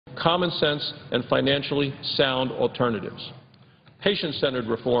common sense and financially sound alternatives. Patient-centered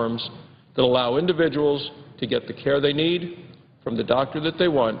reforms that allow individuals to get the care they need from the doctor that they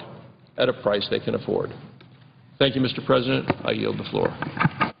want at a price they can afford. Thank you, Mr. President. I yield the floor.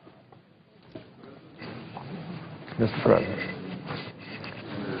 Mr. President.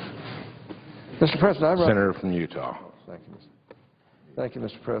 Mr. President, Senator from Utah. Thank you,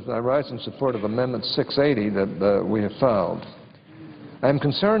 Mr. President. I rise in support of Amendment 680 that we have filed. I am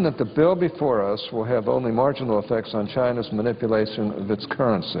concerned that the bill before us will have only marginal effects on China's manipulation of its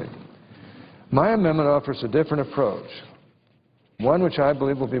currency. My amendment offers a different approach, one which I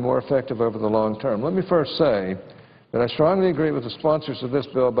believe will be more effective over the long term. Let me first say that I strongly agree with the sponsors of this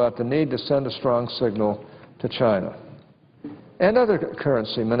bill about the need to send a strong signal to China and other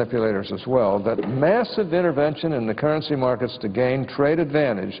currency manipulators as well, that massive intervention in the currency markets to gain trade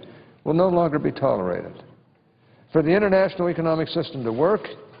advantage will no longer be tolerated. For the international economic system to work,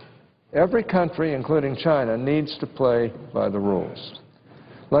 every country, including China, needs to play by the rules.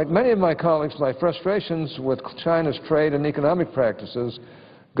 Like many of my colleagues, my frustrations with China's trade and economic practices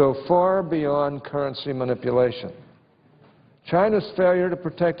go far beyond currency manipulation. China's failure to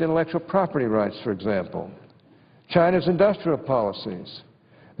protect intellectual property rights, for example, China's industrial policies,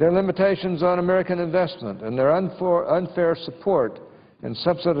 their limitations on American investment, and their unfair support and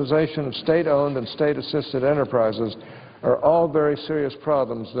subsidization of state-owned and state-assisted enterprises are all very serious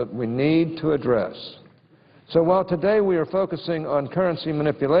problems that we need to address. So while today we are focusing on currency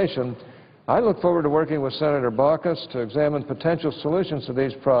manipulation, I look forward to working with Senator Baucus to examine potential solutions to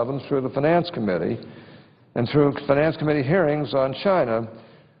these problems through the Finance Committee and through Finance Committee hearings on China,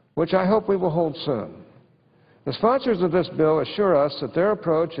 which I hope we will hold soon. The sponsors of this bill assure us that their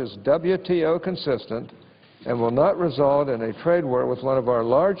approach is WTO consistent and will not result in a trade war with one of our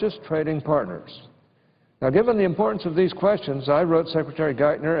largest trading partners. Now, given the importance of these questions, I wrote Secretary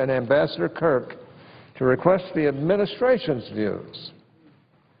Geithner and Ambassador Kirk to request the administration's views.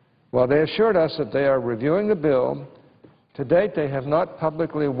 While they assured us that they are reviewing the bill, to date they have not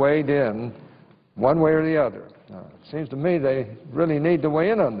publicly weighed in one way or the other. Now, it seems to me they really need to weigh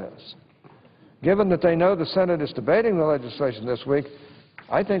in on this. Given that they know the Senate is debating the legislation this week,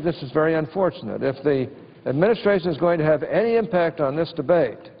 I think this is very unfortunate. If the administration is going to have any impact on this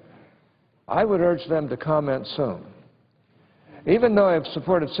debate, I would urge them to comment soon. Even though I have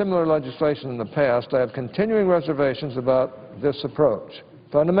supported similar legislation in the past, I have continuing reservations about this approach.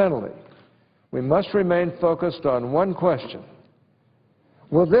 Fundamentally, we must remain focused on one question.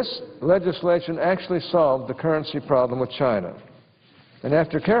 Will this legislation actually solve the currency problem with China? And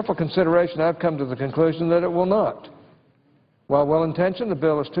after careful consideration, I've come to the conclusion that it will not. While well-intentioned, the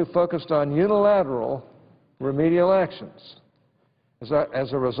bill is too focused on unilateral remedial actions.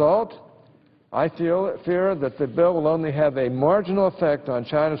 As a result, I fear that the bill will only have a marginal effect on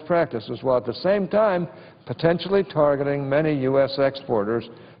China's practices, while at the same time potentially targeting many U.S. exporters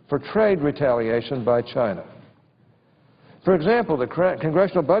for trade retaliation by China. For example, the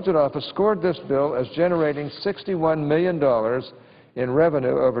Congressional Budget Office scored this bill as generating $61 million in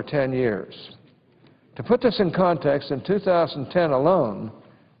revenue over 10 years. To put this in context, in 2010 alone,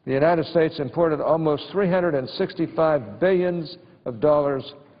 the United States imported almost $365 billion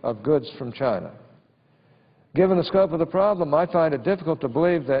of goods from China. Given the scope of the problem, I find it difficult to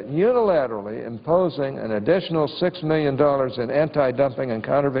believe that unilaterally imposing an additional $6 million in anti-dumping and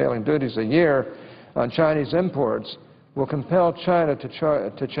countervailing duties a year on Chinese imports will compel China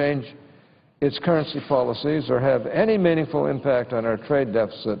to change its currency policies or have any meaningful impact on our trade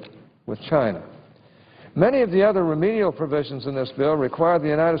deficit with China. Many of the other remedial provisions in this bill require the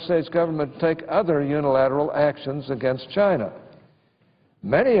United States government to take other unilateral actions against China,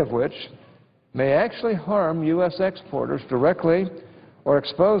 many of which may actually harm U.S. exporters directly or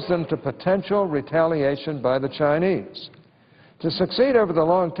expose them to potential retaliation by the Chinese. To succeed over the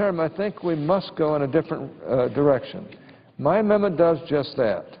long term, I think we must go in a different direction. My amendment does just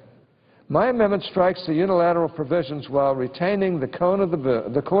that. My amendment strikes the unilateral provisions while retaining the core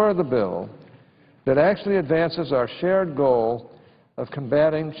of the bill that actually advances our shared goal of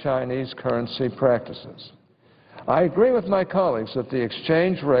combating Chinese currency practices. I agree with my colleagues that the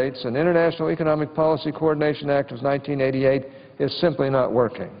Exchange Rates and International Economic Policy Coordination Act of 1988 is simply not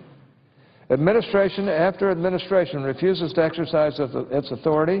working. Administration after administration refuses to exercise its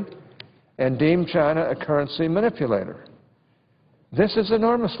authority and deem China a currency manipulator. This is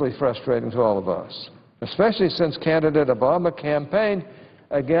enormously frustrating to all of us, especially since candidate Obama campaigned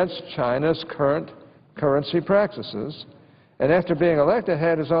against China's current currency practices, and after being elected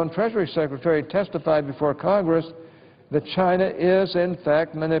had his own Treasury Secretary testify before Congress that China is in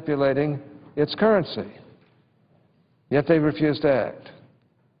fact manipulating its currency. Yet they refuse to act.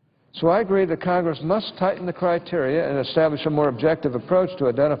 So I agree that Congress must tighten the criteria and establish a more objective approach to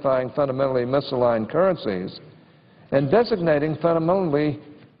identifying fundamentally misaligned currencies and designating fundamentally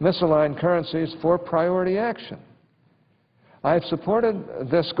misaligned currencies for priority action. I have supported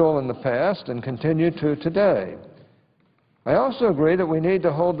this goal in the past and continue to today. I also agree that we need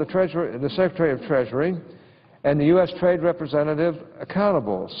to hold the Secretary of Treasury and the U.S. Trade Representative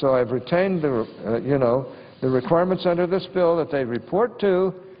accountable. So I've retained the requirements under this bill that they report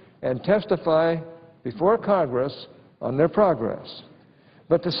to and testify before Congress on their progress.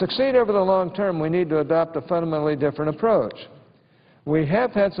 But to succeed over the long term, we need to adopt a fundamentally different approach. We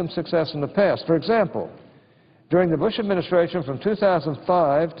have had some success in the past. For example, during the Bush administration from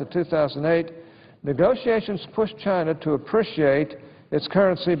 2005 to 2008, negotiations pushed China to appreciate its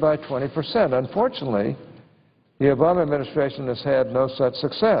currency by 20%. Unfortunately, the Obama administration has had no such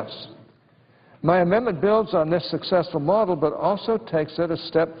success. My amendment builds on this successful model, but also takes it a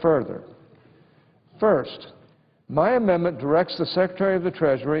step further. First, my amendment directs the Secretary of the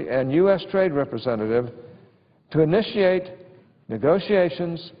Treasury and U.S. Trade Representative to initiate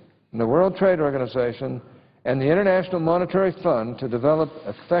negotiations in the World Trade Organization and the International Monetary Fund to develop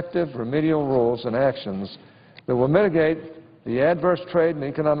effective remedial rules and actions that will mitigate the adverse trade and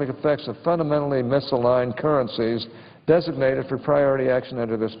economic effects of fundamentally misaligned currencies designated for priority action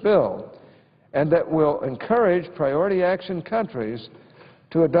under this bill, and that will encourage priority action countries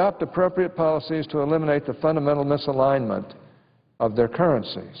to adopt appropriate policies to eliminate the fundamental misalignment of their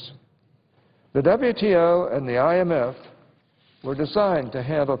currencies. The WTO and the IMF were designed to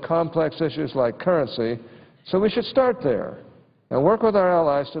handle complex issues like currency, so we should start there and work with our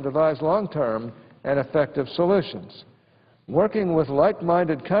allies to devise long-term and effective solutions. Working with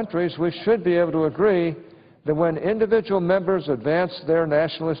like-minded countries, we should be able to agree that when individual members advance their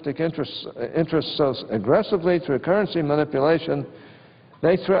nationalistic interests so aggressively through currency manipulation,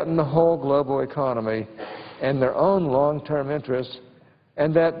 they threaten the whole global economy and their own long-term interests,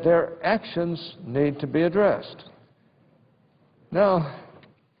 and that their actions need to be addressed. Now,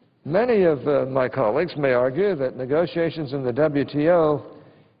 many of my colleagues may argue that negotiations in the WTO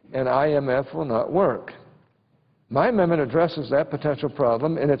and IMF will not work. My amendment addresses that potential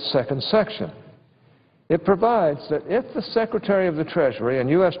problem in its second section. It provides that if the Secretary of the Treasury and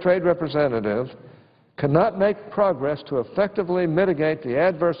U.S. Trade Representative cannot make progress to effectively mitigate the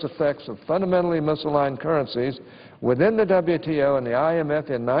adverse effects of fundamentally misaligned currencies within the WTO and the IMF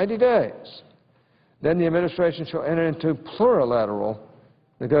in 90 days, then the administration shall enter into plurilateral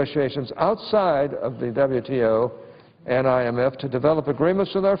negotiations outside of the WTO and IMF to develop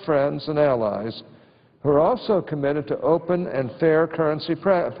agreements with our friends and allies who are also committed to open and fair currency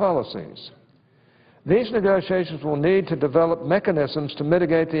policies. These negotiations will need to develop mechanisms to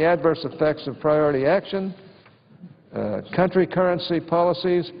mitigate the adverse effects of priority action, country currency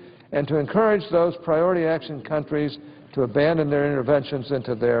policies, and to encourage those priority action countries to abandon their interventions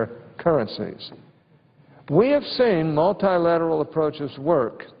into their currencies. We have seen multilateral approaches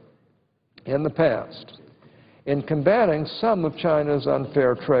work in the past in combating some of China's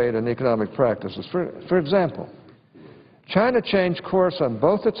unfair trade and economic practices. For example, China changed course on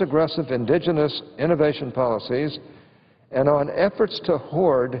both its aggressive indigenous innovation policies and on efforts to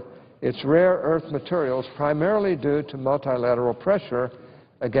hoard its rare earth materials, primarily due to multilateral pressure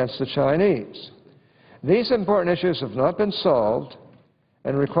against the Chinese. These important issues have not been solved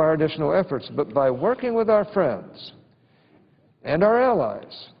and require additional efforts, but by working with our friends and our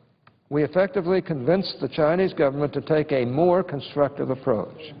allies, we effectively convinced the Chinese government to take a more constructive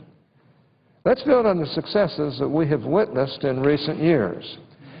approach. Let's build on the successes that we have witnessed in recent years,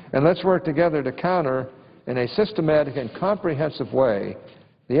 and let's work together to counter in a systematic and comprehensive way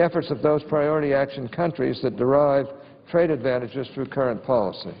the efforts of those priority action countries that derive trade advantages through current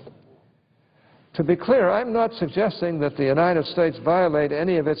policy. To be clear, I'm not suggesting that the United States violate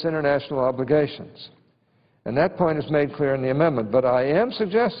any of its international obligations, and that point is made clear in the amendment, but I am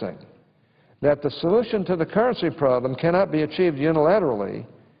suggesting that the solution to the currency problem cannot be achieved unilaterally,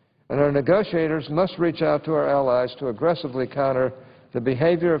 and our negotiators must reach out to our allies to aggressively counter the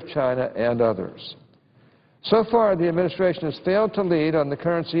behavior of China and others. So far, the administration has failed to lead on the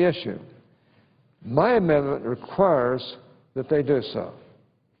currency issue. My amendment requires that they do so.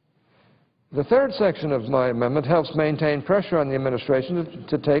 The third section of my amendment helps maintain pressure on the administration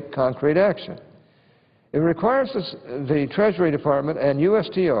to take concrete action. It requires the Treasury Department and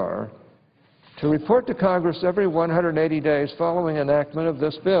USTR to report to Congress every 180 days following enactment of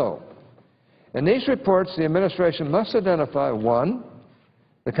this bill. In these reports, the administration must identify, 1,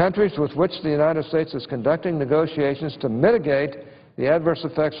 the countries with which the United States is conducting negotiations to mitigate the adverse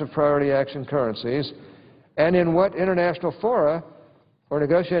effects of priority action currencies, and in what international fora or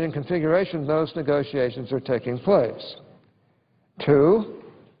negotiating configuration those negotiations are taking place. 2,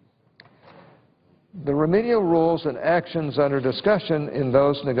 the remedial rules and actions under discussion in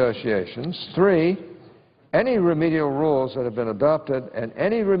those negotiations. 3, any remedial rules that have been adopted and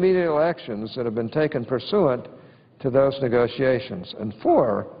any remedial actions that have been taken pursuant to those negotiations. And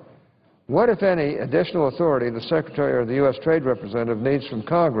 4, what, if any, additional authority the Secretary or the U.S. Trade Representative needs from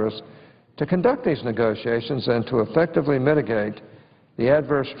Congress to conduct these negotiations and to effectively mitigate the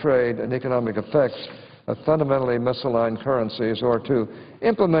adverse trade and economic effects of fundamentally misaligned currencies or to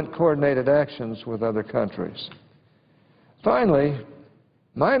implement coordinated actions with other countries. Finally,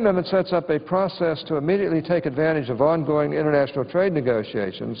 my amendment sets up a process to immediately take advantage of ongoing international trade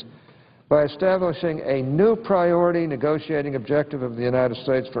negotiations by establishing a new priority negotiating objective of the United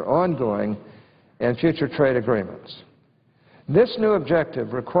States for ongoing and future trade agreements. This new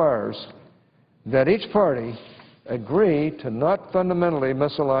objective requires that each party agree to not fundamentally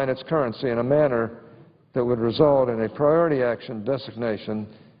misalign its currency in a manner that would result in a priority action designation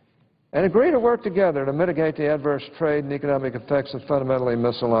and agree to work together to mitigate the adverse trade and economic effects of fundamentally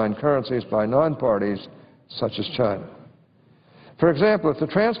misaligned currencies by non-parties such as China. For example, if the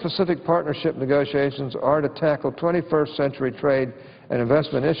Trans-Pacific Partnership negotiations are to tackle 21st century trade and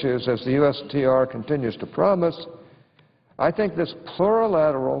investment issues as the USTR continues to promise, I think this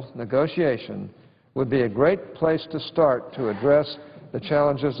plurilateral negotiation would be a great place to start to address the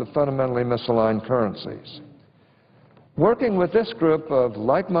challenges of fundamentally misaligned currencies. Working with this group of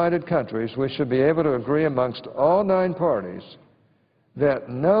like-minded countries, we should be able to agree amongst all 9 parties that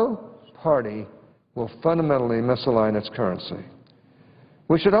no party will fundamentally misalign its currency.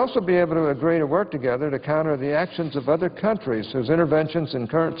 We should also be able to agree to work together to counter the actions of other countries whose interventions in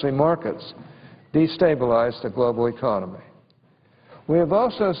currency markets destabilize the global economy. We have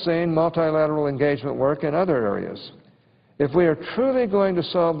also seen multilateral engagement work in other areas. If we are truly going to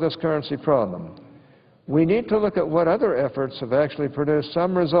solve this currency problem, we need to look at what other efforts have actually produced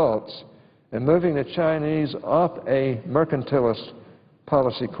some results in moving the Chinese off a mercantilist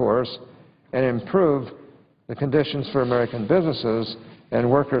policy course and improve the conditions for American businesses and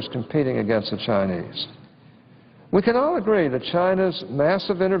workers competing against the Chinese. We can all agree that China's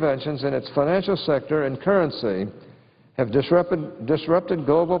massive interventions in its financial sector and currency have disrupted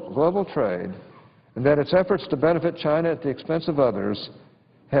global trade, and that its efforts to benefit China at the expense of others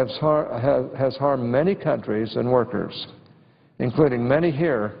has harmed many countries and workers, including many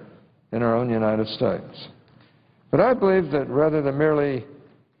here in our own United States. But I believe that rather than merely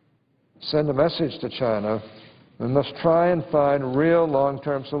send a message to China, we must try and find real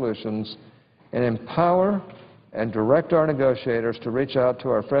long-term solutions and empower and direct our negotiators to reach out to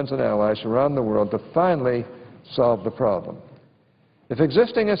our friends and allies around the world to finally solve the problem. If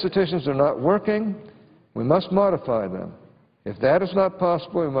existing institutions are not working, we must modify them. If that is not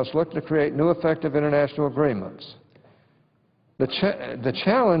possible, we must look to create new effective international agreements. The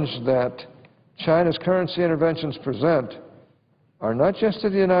challenge that China's currency interventions present are not just to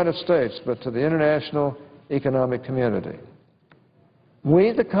the United States, but to the international economic community.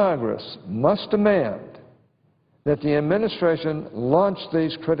 We, the Congress, must demand that the administration launch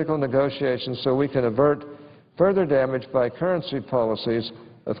these critical negotiations so we can avert further damage by currency policies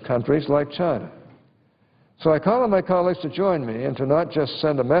of countries like China. So I call on my colleagues to join me and to not just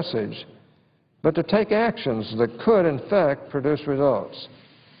send a message, but to take actions that could, in fact, produce results.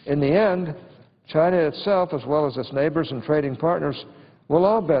 In the end, China itself, as well as its neighbors and trading partners, will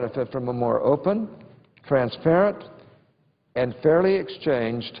all benefit from a more open, transparent, and fairly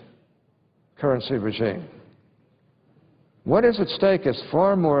exchanged currency regime. What is at stake is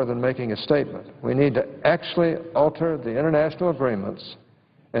far more than making a statement. We need to actually alter the international agreements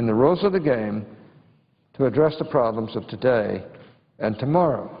and the rules of the game to address the problems of today and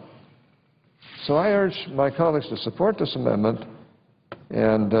tomorrow. So I urge my colleagues to support this amendment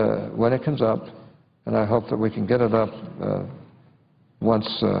and when it comes up, and I hope that we can get it up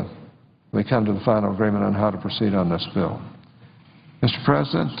once we come to the final agreement on how to proceed on this bill. Mr.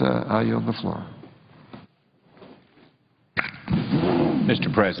 President, I yield the floor.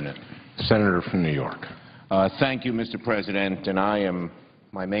 Mr. President. Senator from New York. Thank you, Mr. President, and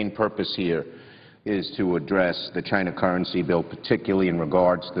my main purpose here is to address the China currency bill, particularly in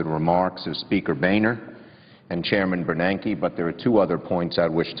regards to the remarks of Speaker Boehner and Chairman Bernanke, but there are 2 other points I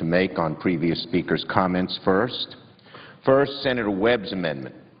wish to make on previous speakers' comments first. First, Senator Webb's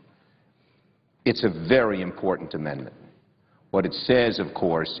amendment. It's a very important amendment. What it says, of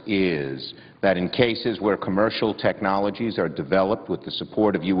course, is that in cases where commercial technologies are developed with the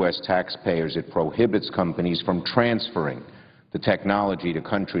support of U.S. taxpayers, it prohibits companies from transferring the technology to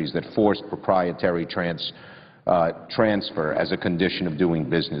countries that force proprietary transfer as a condition of doing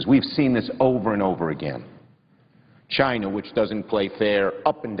business. We've seen this over and over again. China, which doesn't play fair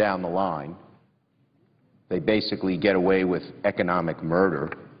up and down the line, they basically get away with economic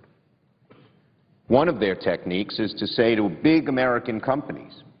murder. One of their techniques is to say to big American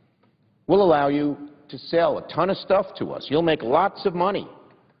companies, we'll allow you to sell a ton of stuff to us. You'll make lots of money.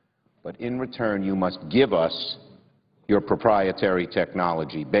 But in return, you must give us your proprietary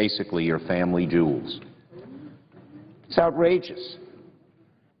technology, basically your family jewels. It's outrageous.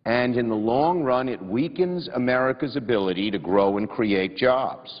 And in the long run, it weakens America's ability to grow and create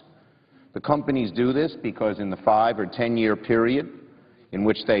jobs. The companies do this because in the 5 or 10-year period in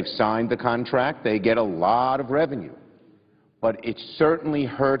which they've signed the contract, they get a lot of revenue. But it certainly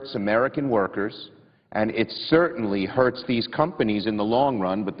hurts American workers, and it certainly hurts these companies in the long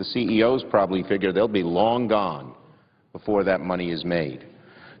run, but the CEOs probably figure they'll be long gone before that money is made.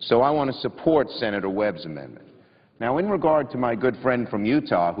 So I want to support Senator Webb's amendment. Now, in regard to my good friend from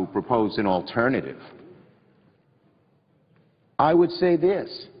Utah who proposed an alternative, I would say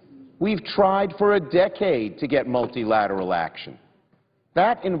this. We've tried for a decade to get multilateral action.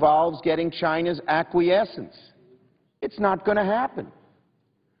 That involves getting China's acquiescence. It's not going to happen.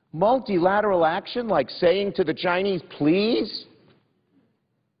 Multilateral action, like saying to the Chinese, please,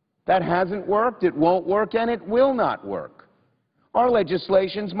 that hasn't worked, it won't work, and it will not work. Our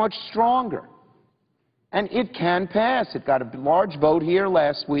legislation's much stronger, and it can pass. It got a large vote here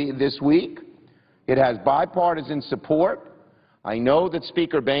this week. It has bipartisan support. I know that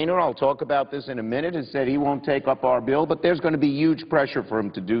Speaker Boehner, I'll talk about this in a minute, has said he won't take up our bill, but there's going to be huge pressure for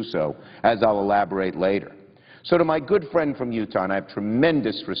him to do so, as I'll elaborate later. So to my good friend from Utah, and I have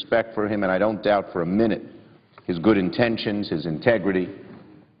tremendous respect for him, and I don't doubt for a minute his good intentions, his integrity,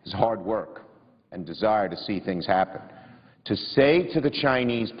 his hard work, and desire to see things happen. To say to the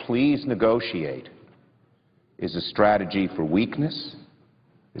Chinese, please negotiate, is a strategy for weakness,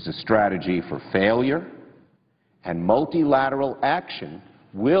 is a strategy for failure, and multilateral action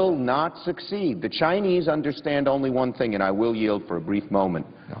will not succeed. The Chinese understand only one thing, and I will yield for a brief moment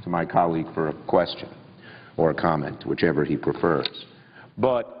to my colleague for a question or a comment, whichever he prefers.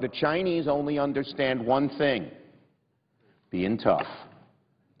 But the Chinese only understand one thing, being tough,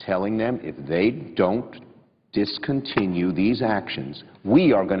 telling them if they don't discontinue these actions,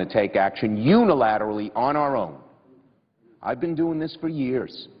 we are going to take action unilaterally on our own. I've been doing this for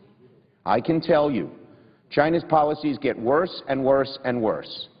years. I can tell you, China's policies get worse and worse and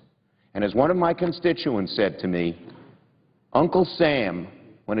worse. And as one of my constituents said to me, Uncle Sam,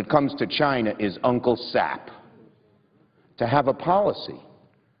 when it comes to China, is Uncle Sap. To have a policy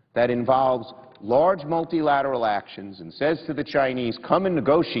that involves large multilateral actions and says to the Chinese, come and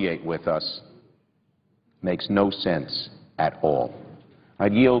negotiate with us, makes no sense at all.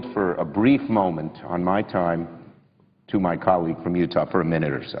 I'd yield for a brief moment on my time to my colleague from Utah for a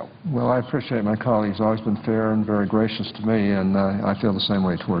minute or so. Well, I appreciate my colleague. He's always been fair and very gracious to me, and I feel the same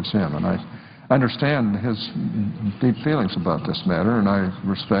way towards him. And I understand his deep feelings about this matter, and I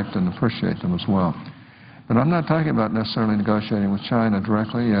respect and appreciate them as well. But I'm not talking about necessarily negotiating with China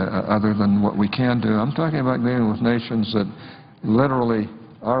directly, other than what we can do. I'm talking about dealing with nations that literally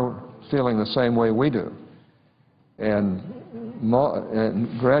are feeling the same way we do, and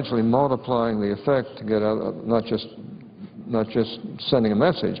gradually multiplying the effect to get out, not just sending a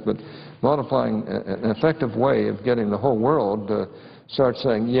message, but multiplying an effective way of getting the whole world to start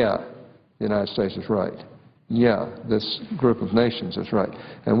saying, yeah, the United States is right. Yeah, this group of nations is right.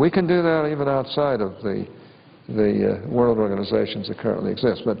 And we can do that even outside of the world organizations that currently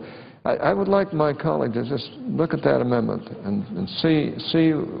exist. But I would like my colleague to just look at that amendment and see,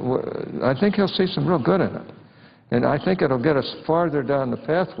 I think he'll see some real good in it. And I think it'll get us farther down the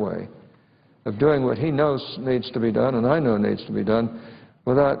pathway of doing what he knows needs to be done and I know needs to be done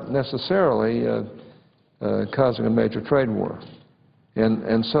without necessarily causing a major trade war.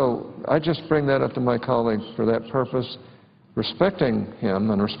 And so I just bring that up to my colleague for that purpose, respecting him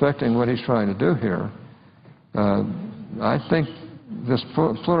and respecting what he's trying to do here. I think this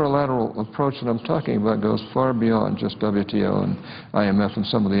plurilateral approach that I'm talking about goes far beyond just WTO and IMF and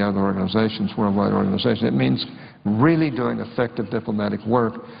some of the other organizations, worldwide organizations. It means really doing effective diplomatic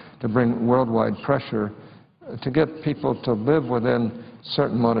work to bring worldwide pressure to get people to live within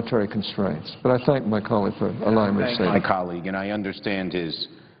certain monetary constraints. But I thank my colleague for allowing me to say that. My colleague, and I understand his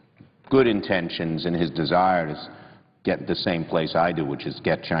good intentions and his desire to get the same place I do, which is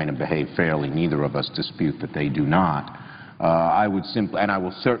get China to behave fairly. Neither of us dispute that they do not. I would simply, and I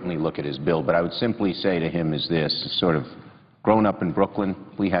will certainly look at his bill, but I would simply say to him is this, sort of grown up in Brooklyn,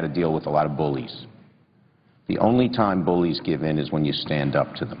 we had to deal with a lot of bullies. The only time bullies give in is when you stand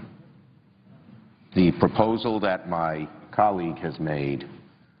up to them. The proposal that my colleague has made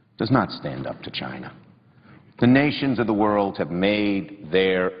does not stand up to China. The nations of the world have made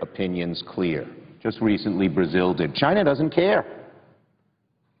their opinions clear. Just recently, Brazil did. China doesn't care.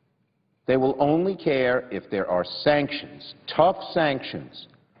 They will only care if there are sanctions, tough sanctions,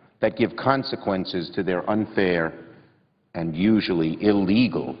 that give consequences to their unfair and usually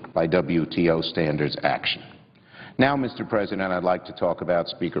illegal, by WTO standards, action. Now, Mr. President, I'd like to talk about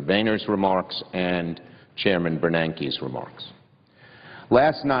Speaker Boehner's remarks and Chairman Bernanke's remarks.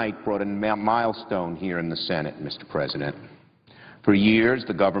 Last night brought a milestone here in the Senate, Mr. President. For years,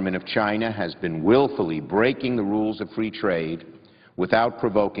 the government of China has been willfully breaking the rules of free trade without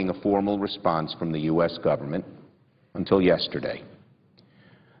provoking a formal response from the U.S. government until yesterday.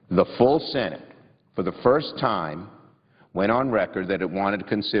 The full Senate, for the first time, went on record that it wanted to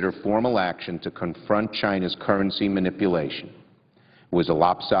consider formal action to confront China's currency manipulation. It was a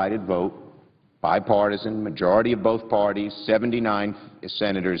lopsided vote, bipartisan, majority of both parties, 79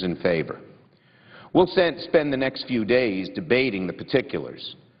 senators in favor. We'll spend the next few days debating the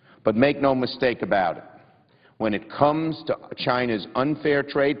particulars, but make no mistake about it. When it comes to China's unfair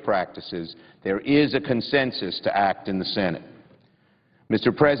trade practices, there is a consensus to act in the Senate.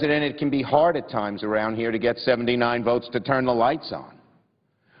 Mr. President, it can be hard at times around here to get 79 votes to turn the lights on.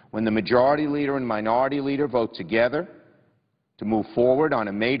 When the majority leader and minority leader vote together to move forward on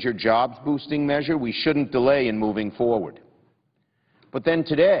a major jobs-boosting measure, we shouldn't delay in moving forward. But then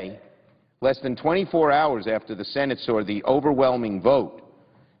today, less than 24 hours after the Senate saw the overwhelming vote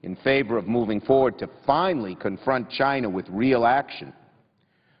in favor of moving forward to finally confront China with real action,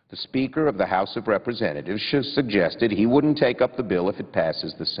 the Speaker of the House of Representatives suggested he wouldn't take up the bill if it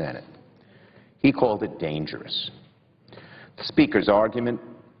passes the Senate. He called it dangerous. The Speaker's argument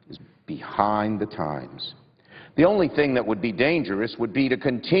is behind the times. The only thing that would be dangerous would be to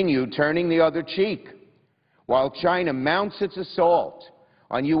continue turning the other cheek while China mounts its assault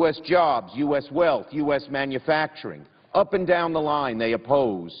on U.S. jobs, U.S. wealth, U.S. manufacturing. Up and down the line, they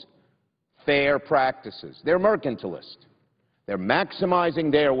oppose fair practices. They're mercantilist. They're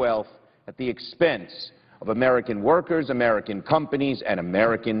maximizing their wealth at the expense of American workers, American companies, and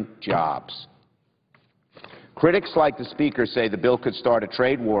American jobs. Critics like the Speaker say the bill could start a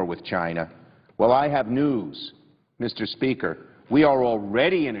trade war with China. Well, I have news, Mr. Speaker. We are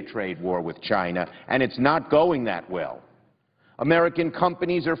already in a trade war with China, and it's not going that well. American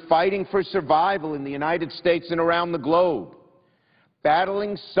companies are fighting for survival in the United States and around the globe,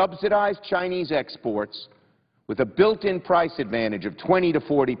 battling subsidized Chinese exports with a built-in price advantage of 20 to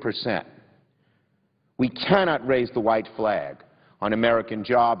 40%. We cannot raise the white flag on American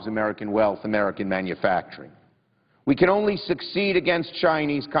jobs, American wealth, American manufacturing. We can only succeed against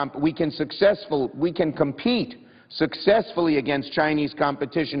Chinese we can compete successfully against Chinese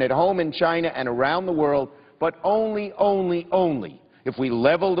competition at home in China and around the world, but only if we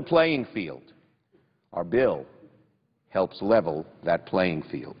level the playing field. Our bill helps level that playing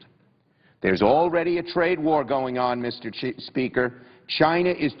field. There's already a trade war going on, Mr. Speaker.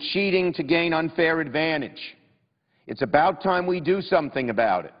 China is cheating to gain unfair advantage. It's about time we do something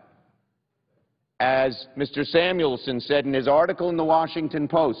about it. As Mr. Samuelson said in his article in the Washington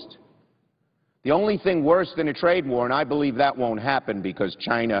Post, the only thing worse than a trade war, and I believe that won't happen because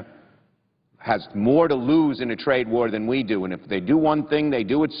China has more to lose in a trade war than we do, and if they do one thing,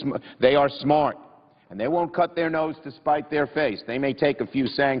 they are smart, and they won't cut their nose to spite their face. They may take a few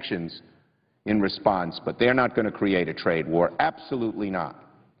sanctions in response, but they're not going to create a trade war. Absolutely not.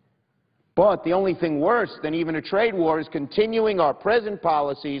 But the only thing worse than even a trade war is continuing our present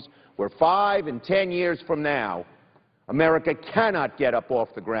policies where 5 and 10 years from now, America cannot get up off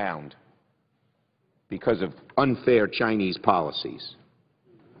the ground because of unfair Chinese policies.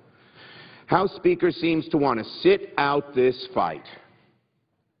 House Speaker seems to want to sit out this fight.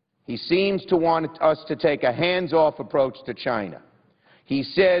 He seems to want us to take a hands-off approach to China. He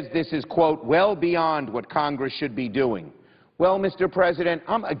says this is, quote, well beyond what Congress should be doing. Well, Mr. President,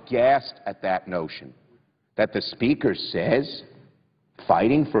 I'm aghast at that notion, that the Speaker says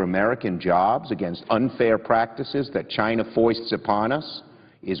fighting for American jobs against unfair practices that China foists upon us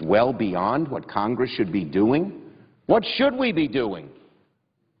is well beyond what Congress should be doing. What should we be doing?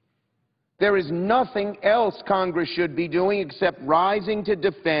 There is nothing else Congress should be doing except rising to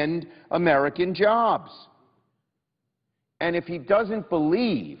defend American jobs. And if he doesn't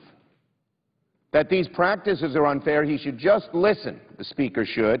believe that these practices are unfair, he should just listen, the Speaker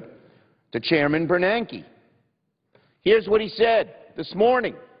should, to Chairman Bernanke. Here's what he said this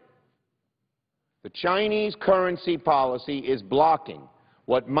morning. The Chinese currency policy is blocking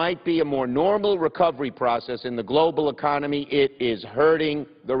what might be a more normal recovery process in the global economy. It is hurting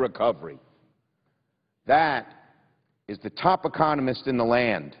the recovery. That is the top economist in the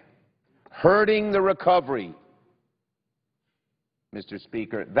land, hurting the recovery. Mr.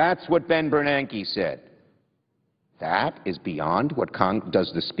 Speaker, that's what Ben Bernanke said. That is beyond what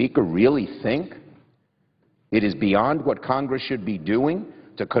does the Speaker really think? It is beyond what Congress should be doing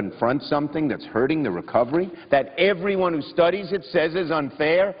to confront something that's hurting the recovery, that everyone who studies it says is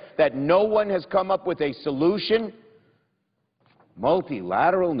unfair, that no one has come up with a solution?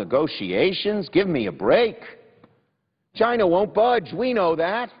 Multilateral negotiations? Give me a break. China won't budge. We know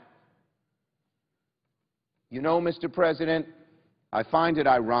that. You know, Mr. President, I find it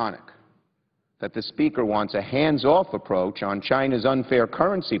ironic that the Speaker wants a hands-off approach on China's unfair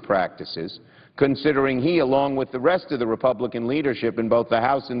currency practices, considering he, along with the rest of the Republican leadership in both the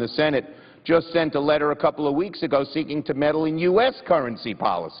House and the Senate, just sent a letter a couple of weeks ago seeking to meddle in U.S. currency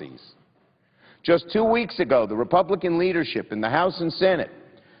policies. Just 2 weeks ago, the Republican leadership in the House and Senate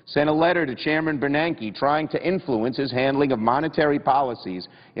sent a letter to Chairman Bernanke trying to influence his handling of monetary policies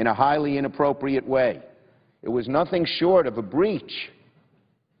in a highly inappropriate way. It was nothing short of a breach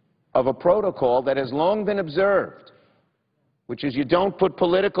of a protocol that has long been observed, which is you don't put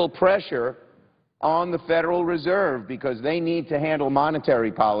political pressure on the Federal Reserve because they need to handle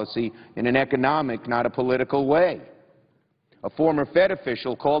monetary policy in an economic, not a political way. A former Fed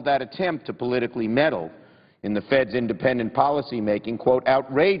official called that attempt to politically meddle in the Fed's independent policymaking, quote,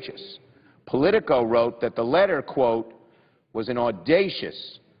 outrageous. Politico wrote that the letter, quote, was an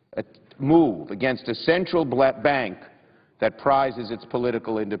audacious move against a central bank that prizes its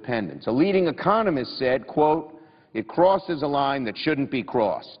political independence. A leading economist said, quote, it crosses a line that shouldn't be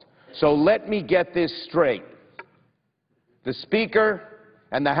crossed. So let me get this straight. The Speaker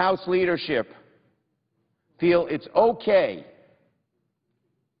and the House leadership feel it's okay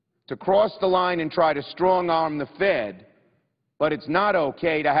to cross the line and try to strong-arm the Fed, but it's not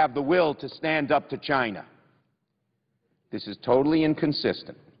okay to have the will to stand up to China. This is totally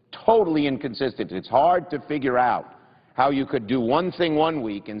inconsistent. Totally inconsistent. It's hard to figure out how you could do one thing one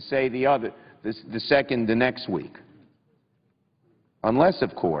week and say the second the next week. Unless,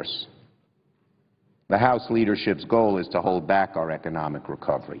 of course, the House leadership's goal is to hold back our economic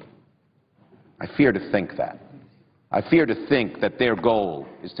recovery. I fear to think that. I fear to think that their goal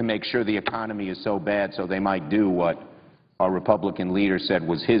is to make sure the economy is so bad so they might do what our Republican leader said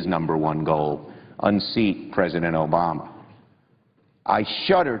was his #1 goal, unseat President Obama. I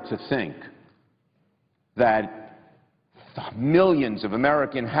shudder to think that millions of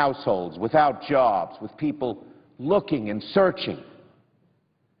American households without jobs, with people looking and searching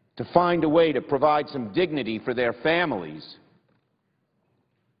to find a way to provide some dignity for their families,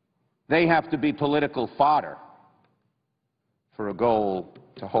 they have to be political fodder for a goal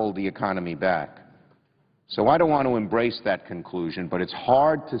to hold the economy back. So I don't want to embrace that conclusion, but it's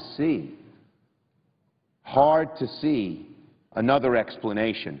hard to see another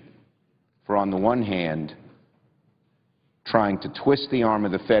explanation for, on the one hand, trying to twist the arm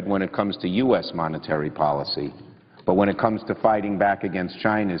of the Fed when it comes to U.S. monetary policy, but when it comes to fighting back against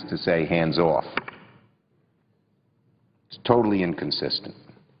China is to say hands off. It's totally inconsistent.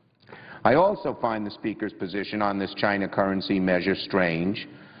 I also find the Speaker's position on this China currency measure strange,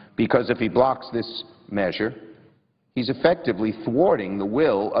 because if he blocks this measure, he's effectively thwarting the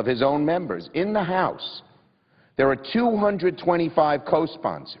will of his own members. In the House, there are 225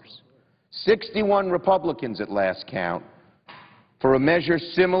 co-sponsors, 61 Republicans at last count, for a measure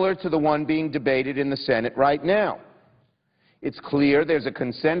similar to the one being debated in the Senate right now. It's clear there's a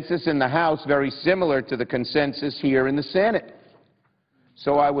consensus in the House very similar to the consensus here in the Senate.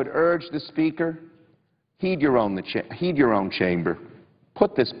 So I would urge the Speaker, heed your own chamber.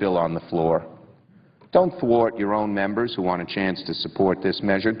 Put this bill on the floor. Don't thwart your own members who want a chance to support this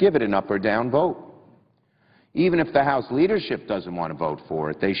measure. Give it an up or down vote. Even if the House leadership doesn't want to vote for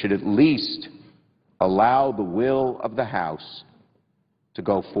it, they should at least allow the will of the House to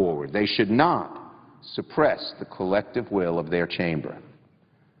go forward. They should not suppress the collective will of their chamber.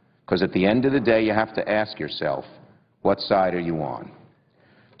 Because at the end of the day, you have to ask yourself, what side are you on?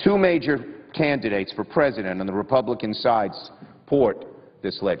 Two major candidates for president on the Republican side support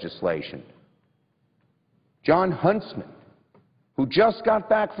this legislation. Jon Huntsman, who just got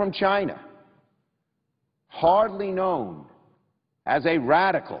back from China, hardly known as a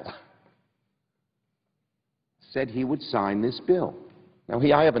radical, said he would sign this bill. Now,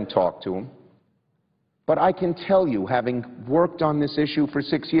 I haven't talked to him, but I can tell you, having worked on this issue for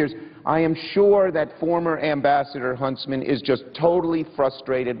 6 years, I am sure that former Ambassador Huntsman is just totally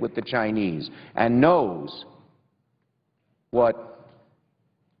frustrated with the Chinese and knows what,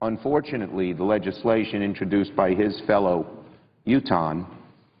 unfortunately, the legislation introduced by his fellow Yutan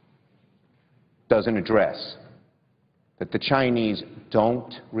doesn't address that the Chinese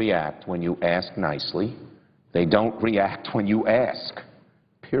don't react when you ask nicely. They don't react when you ask,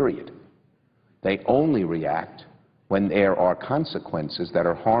 period. They only react when there are consequences that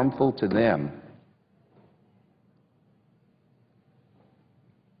are harmful to them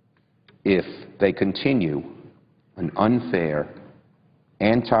if they continue an unfair,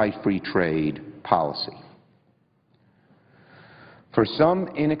 anti-free trade policy. For some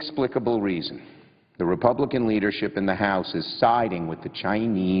inexplicable reason, the Republican leadership in the House is siding with the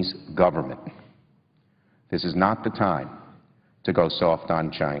Chinese government. This is not the time to go soft on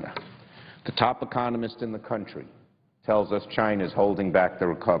China. The top economist in the country tells us China is holding back the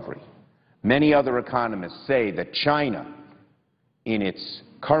recovery. Many other economists say that China, in its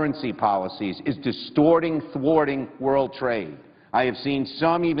currency policies, is distorting, thwarting world trade. I have seen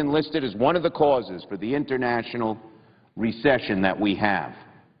some even listed as one of the causes for the international recession that we have.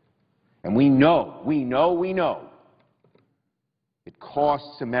 And we know it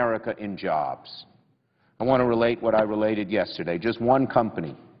costs America in jobs. I want to relate what I related yesterday. Just one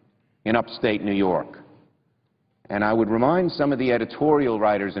company in upstate New York. And I would remind some of the editorial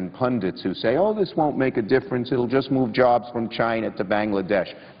writers and pundits who say, oh, this won't make a difference, it'll just move jobs from China to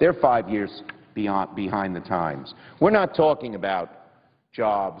Bangladesh. They're 5 years behind the times. We're not talking about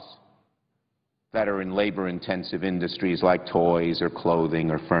jobs that are in labor-intensive industries like toys or clothing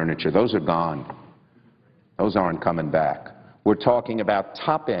or furniture. Those are gone. Those aren't coming back. We're talking about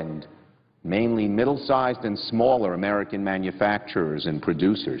top-end, mainly middle-sized and smaller American manufacturers and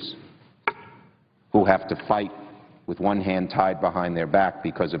producers who have to fight with one hand tied behind their back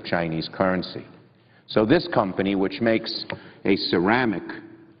because of Chinese currency. So this company, which makes a ceramic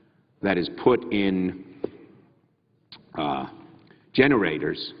that is put in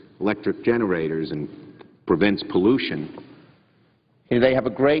generators, electric generators, and prevents pollution, they have a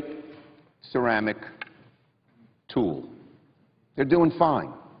great ceramic tool. They're doing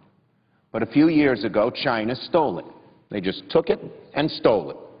fine. But a few years ago, China stole it. They just took it and stole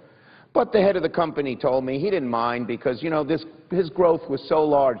it. But the head of the company told me he didn't mind because, you know, his growth was so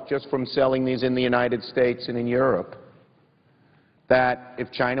large just from selling these in the United States and in Europe that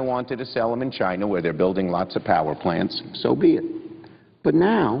if China wanted to sell them in China, where they're building lots of power plants, so be it. But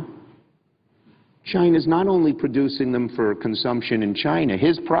now, China's not only producing them for consumption in China,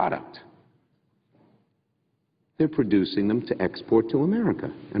 his product, they're producing them to export to America.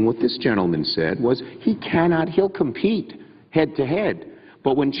 And what this gentleman said was he'll compete head-to-head.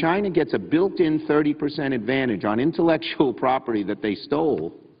 But when China gets a built-in 30% advantage on intellectual property that they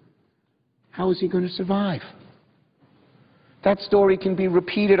stole, how is he going to survive? That story can be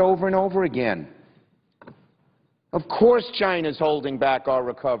repeated over and over again. Of course China's holding back our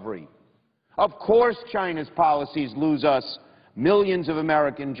recovery. Of course China's policies lose us millions of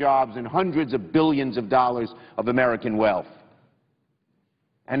American jobs and hundreds of billions of dollars of American wealth.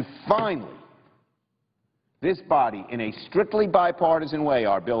 And finally, this body, in a strictly bipartisan way,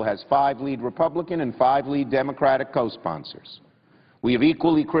 our bill has 5 lead Republican and 5 lead Democratic co-sponsors. We have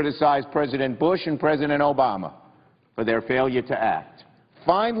equally criticized President Bush and President Obama for their failure to act.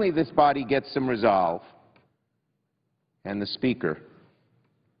 Finally, this body gets some resolve, and the Speaker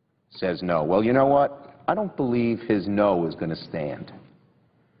says no. Well, you know what? I don't believe his no is going to stand.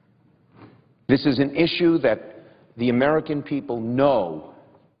 This is an issue that the American people know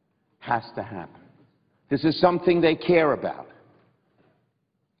has to happen. This is something they care about.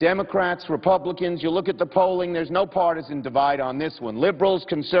 Democrats, Republicans, you look at the polling, there's no partisan divide on this one. Liberals,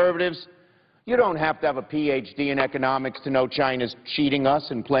 conservatives, you don't have to have a PhD in economics to know China's cheating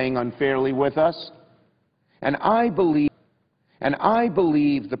us and playing unfairly with us. And I believe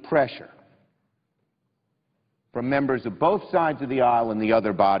the pressure from members of both sides of the aisle and the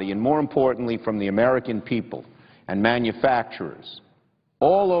other body, and more importantly from the American people and manufacturers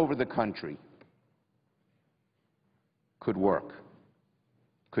all over the country, could work,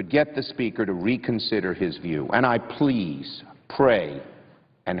 could get the Speaker to reconsider his view. And I please, pray,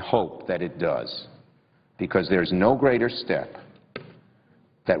 and hope that it does, because there's no greater step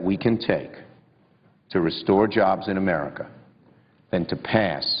that we can take to restore jobs in America than to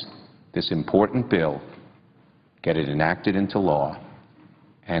pass this important bill, get it enacted into law,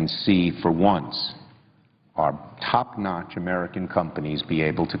 and see for once our top-notch American companies be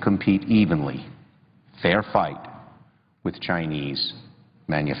able to compete evenly, fair fight, with Chinese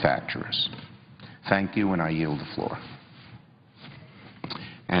manufacturers. Thank you, and I yield the floor.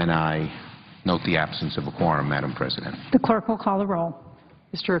 And I note the absence of a quorum, Madam President. The clerk will call the roll.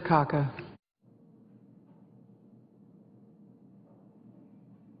 Mr. Akaka.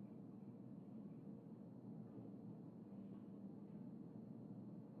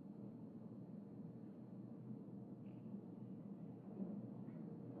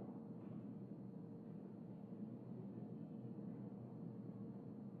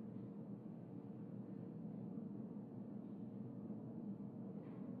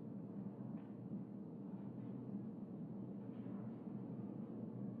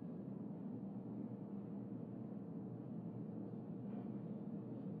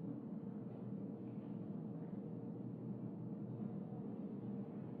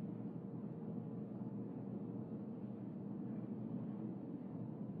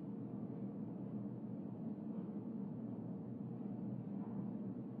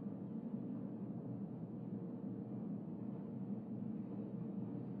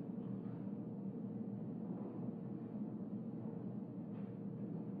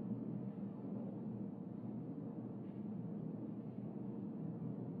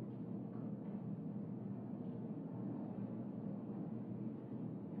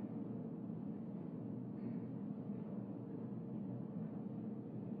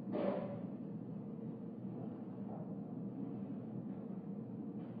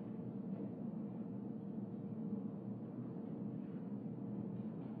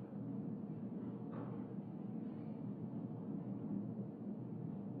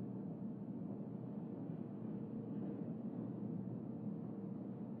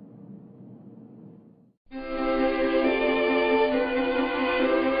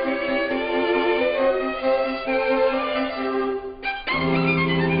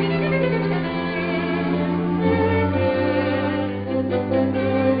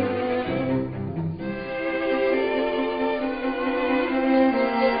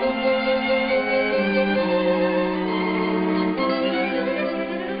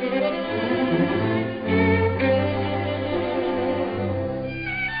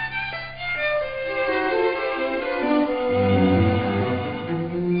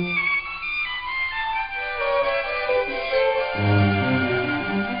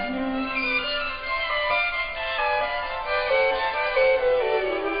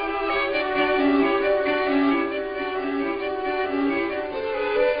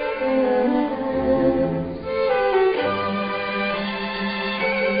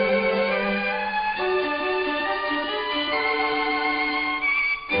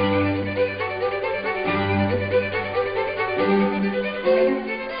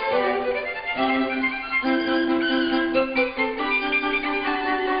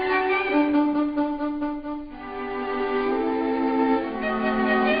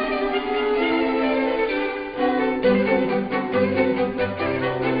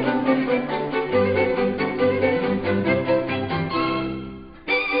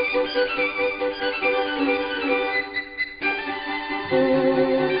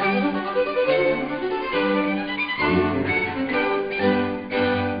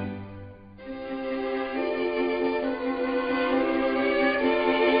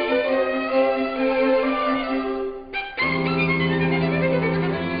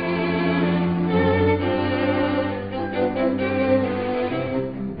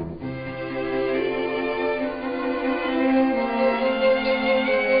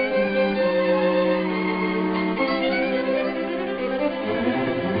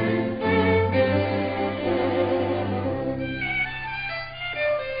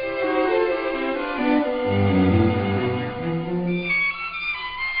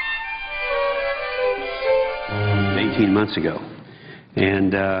 18 months ago,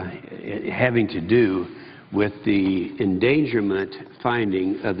 and having to do with the endangerment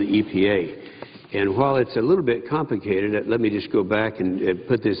finding of the EPA. And while it's a little bit complicated, let me just go back and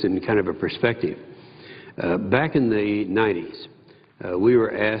put this in kind of a perspective. Back in the 90s, we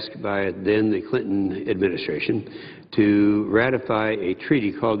were asked by then the Clinton administration to ratify a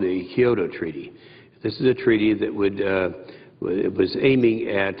treaty called the Kyoto Treaty. This is a treaty that was aiming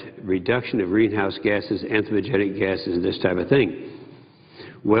at reduction of greenhouse gases, anthropogenic gases, and this type of thing.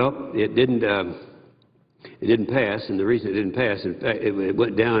 Well, it didn't pass, and the reason it didn't pass, in fact, it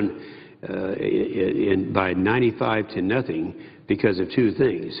went down by 95 to nothing because of two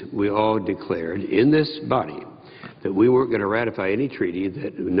things. We all declared in this body that we weren't going to ratify any treaty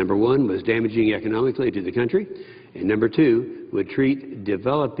that, number one, was damaging economically to the country, and number two, would treat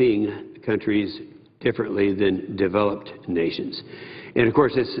developing countries differently than developed nations. And of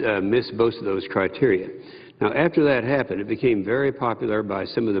course, this missed both of those criteria. Now, after that happened, it became very popular by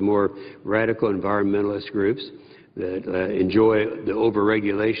some of the more radical environmentalist groups that enjoy the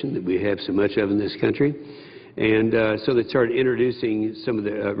overregulation that we have so much of in this country. And so they started introducing some of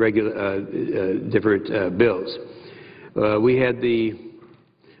the different bills. We had the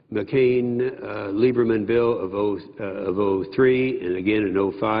McCain-Lieberman bill of 03 and again in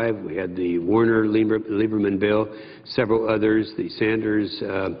 05. We had the Warner-Lieberman bill, several others, the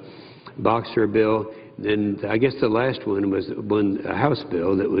Sanders-Boxer bill. Then I guess the last one was a House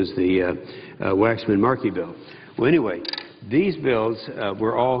bill that was the Waxman-Markey bill. Well, anyway, these bills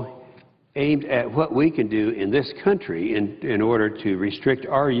were all aimed at what we can do in this country in order to restrict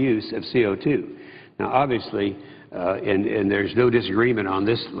our use of CO2. Now, obviously, and there's no disagreement on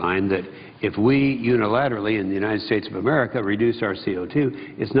this line that if we unilaterally in the United States of America reduce our CO2,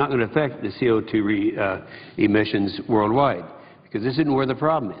 it's not going to affect the CO2 emissions worldwide, because this isn't where the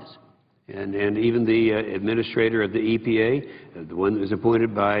problem is. And even the administrator of the EPA, the one that was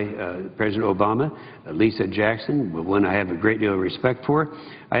appointed by President Obama, Lisa Jackson, one I have a great deal of respect for,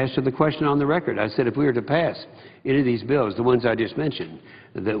 I asked her the question on the record. I said, if we were to pass any of these bills, the ones I just mentioned,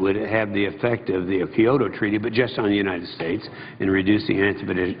 that would have the effect of the Kyoto Treaty, but just on the United States, in reducing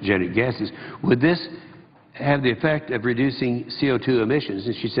anthropogenic gases, would this have the effect of reducing CO2 emissions?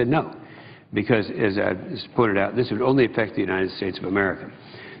 And she said no, because, as I pointed out, this would only affect the United States of America.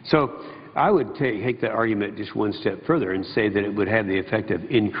 So I would take that argument just one step further and say that it would have the effect of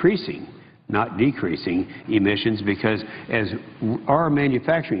increasing, not decreasing, emissions, because as our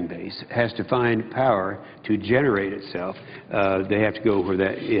manufacturing base has to find power to generate itself, they have to go where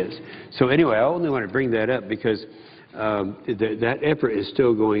that is. So anyway, I only want to bring that up because that effort is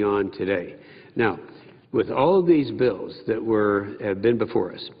still going on today. Now, with all of these bills that have been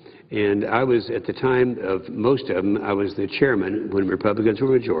before us, and I was, at the time of most of them, I was the chairman, when Republicans were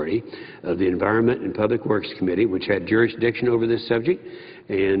majority, of the Environment and Public Works Committee, which had jurisdiction over this subject,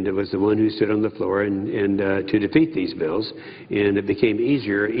 and it was the one who stood on the floor to defeat these bills, and it became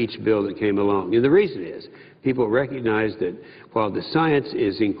easier each bill that came along. And the reason is, people recognize that while the science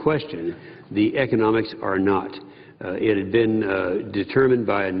is in question, the economics are not. It had been determined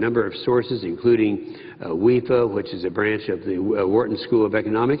by a number of sources, including WIFA, which is a branch of the Wharton School of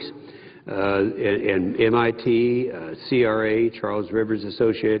Economics, and MIT, CRA, Charles Rivers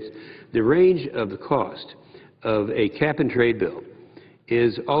Associates. The range of the cost of a cap-and-trade bill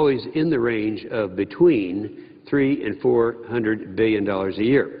is always in the range of between $300 and $400 billion a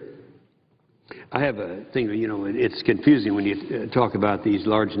year. I have a thing, you know, it's confusing when you talk about these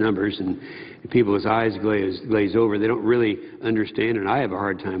large numbers and people's eyes glaze over. They don't really understand, and I have a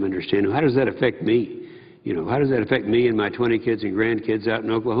hard time understanding. How does that affect me? You know, how does that affect me and my 20 kids and grandkids out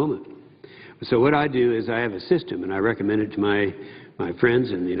in Oklahoma? So what I do is I have a system, and I recommend it to my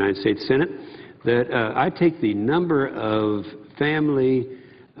friends in the United States Senate, that I take the number of family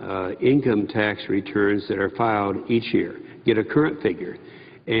income tax returns that are filed each year, get a current figure,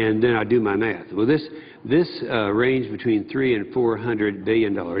 and then I do my math. Well, this range between $300 and $400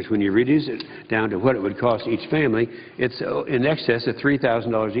 billion. When you reduce it down to what it would cost each family, it's in excess of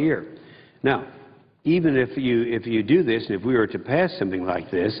 $3,000 a year. Now, even if you do this, and if we were to pass something like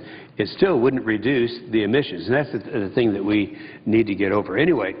this, it still wouldn't reduce the emissions, and that's the thing that we need to get over.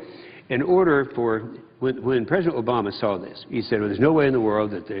 Anyway, in order for when President Obama saw this, he said, well, there's no way in the world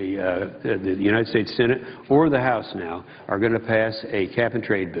that the United States Senate or the House now are going to pass a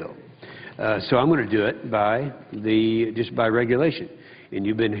cap-and-trade bill. So I'm going to do it just by regulation. And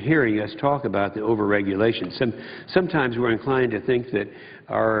you've been hearing us talk about the overregulation. Sometimes we're inclined to think that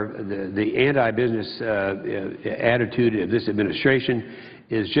the anti-business attitude of this administration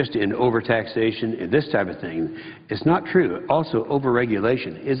is just in overtaxation and this type of thing. It's not true. Also,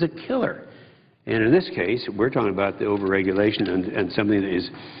 overregulation is a killer. And in this case, we're talking about the overregulation and something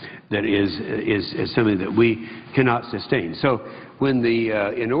that is something that we cannot sustain. So when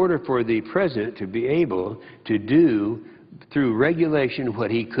in order for the President to be able to do through regulation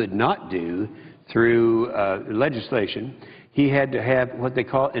what he could not do through legislation, he had to have what they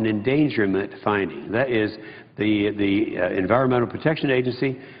call an endangerment finding. That is, the Environmental Protection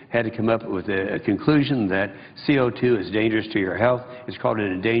Agency had to come up with a conclusion that CO2 is dangerous to your health. It's called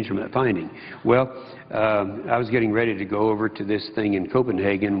an endangerment finding. Well, I was getting ready to go over to this thing in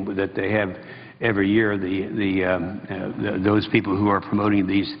Copenhagen that they have every year. Those people who are promoting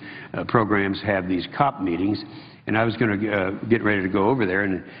these programs have these COP meetings, and I was going to get ready to go over there,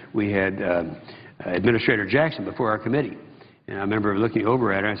 and we had Administrator Jackson before our committee. And I remember looking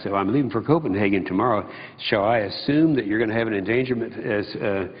over at her, I said, well, I'm leaving for Copenhagen tomorrow. Shall I assume that you're going to have an endangerment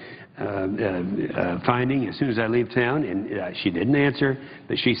finding as soon as I leave town? And she didn't answer,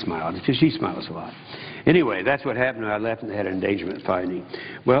 but she smiled, because she smiles a lot. Anyway, that's what happened when I left and they had an endangerment finding.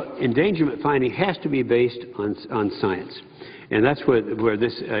 Well, endangerment finding has to be based on science. And that's where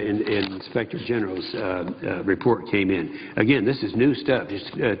this Inspector General's report came in. Again, this is new stuff,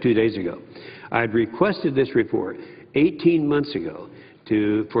 just 2 days ago. I had requested this report 18 months ago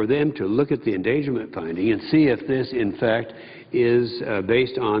for them to look at the endangerment finding and see if this, in fact, is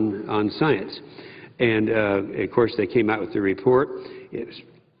based on science. And, of course, they came out with the report. It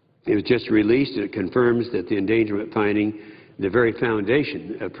was just released, and it confirms that the endangerment finding, the very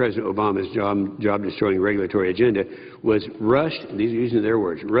foundation of President Obama's job-destroying regulatory agenda, was rushed, and these are using their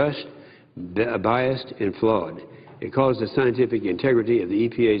words, rushed, biased, and flawed. It calls the scientific integrity of the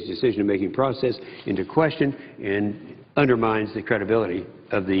EPA's decision-making process into question and undermines the credibility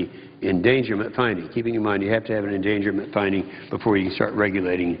of the endangerment finding. Keeping in mind, you have to have an endangerment finding before you can start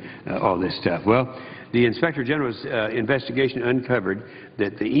regulating all this stuff. Well, the Inspector General's investigation uncovered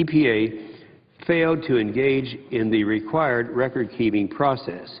that the EPA failed to engage in the required record-keeping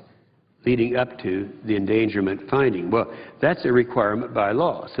process leading up to the endangerment finding. Well, that's a requirement by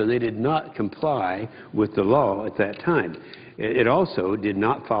law, so they did not comply with the law at that time. It also did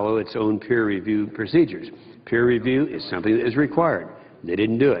not follow its own peer review procedures. Peer review is something that is required. They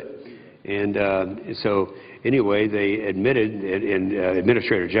didn't do it. And so anyway, they admitted, and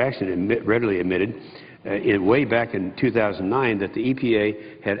Administrator Jackson readily admitted, way back in 2009, that the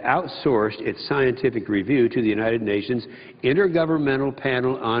EPA had outsourced its scientific review to the United Nations Intergovernmental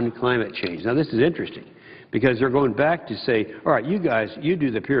Panel on Climate Change. Now, this is interesting, because they're going back to say, all right, you guys, you do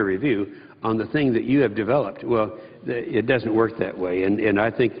the peer review on the thing that you have developed. Well, it doesn't work that way, and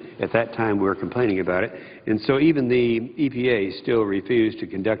I think at that time we were complaining about it. And so even the EPA still refused to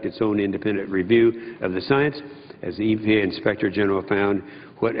conduct its own independent review of the science. As the EPA Inspector General found,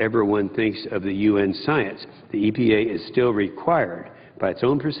 whatever one thinks of the UN science, the EPA is still required by its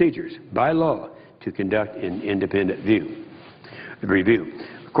own procedures, by law, to conduct an independent review.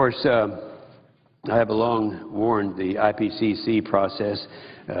 Of course, I have long warned the IPCC process,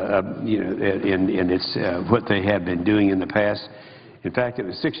 and it's what they have been doing in the past. In fact, it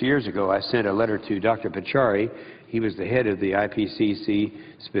was 6 years ago I sent a letter to Dr. Pachauri. He was the head of the IPCC,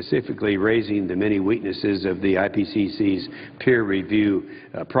 specifically raising the many weaknesses of the IPCC's peer review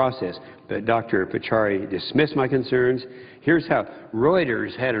process. But Dr. Pachauri dismissed my concerns. Here's how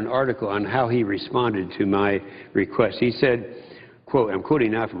Reuters had an article on how he responded to my request. He said, quote, I'm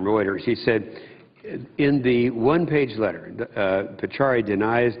quoting now from Reuters, he said, in the one-page letter, Pachauri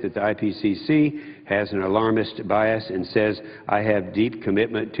denies that the IPCC has an alarmist bias and says, I have deep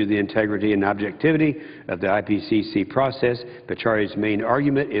commitment to the integrity and objectivity of the IPCC process. Pachauri's main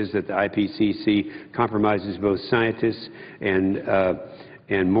argument is that the IPCC compromises both scientists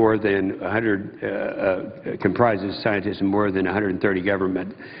and more than 100 comprises scientists in more than 130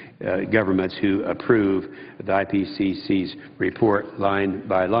 governments who approve the IPCC's report line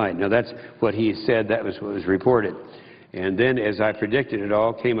by line. Now, that's what he said. That was what was reported. And then, as I predicted, it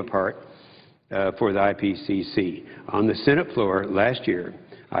all came apart for the IPCC. On the Senate floor last year,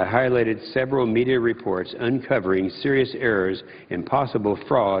 I highlighted several media reports uncovering serious errors and possible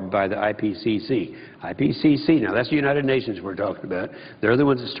fraud by the IPCC. IPCC, now that's the United Nations we're talking about. They're the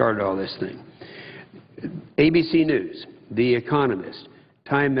ones that started all this thing. ABC News, The Economist,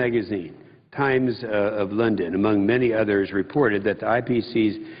 Time Magazine, Times of London, among many others, reported that the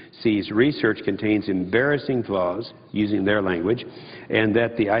IPCC's research contains embarrassing flaws, using their language, and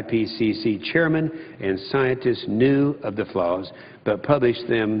that the IPCC chairman and scientists knew of the flaws but published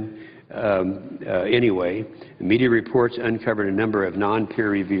them Anyway, the media reports uncovered a number of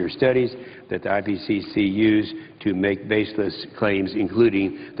non-peer-reviewed studies that the IPCC used to make baseless claims,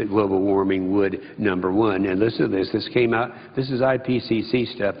 including that global warming would, number one, and listen to this, this came out, this is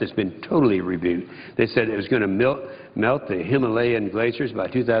IPCC stuff that's been totally reviewed. They said it was going to melt the Himalayan glaciers by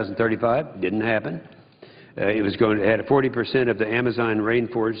 2035. Didn't happen. It was going to have 40% of the Amazon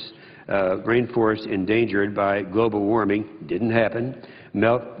rainforest endangered by global warming. Didn't happen.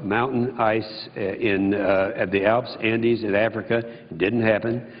 Melt mountain ice of the Alps, Andes, in Africa. Didn't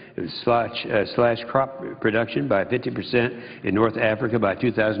happen. It was slash crop production by 50% in North Africa by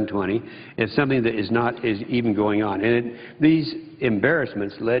 2020. It's something that is even going on. And these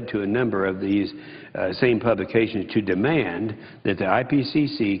embarrassments led to a number of these same publications to demand that the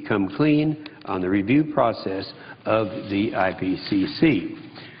IPCC come clean on the review process of the IPCC.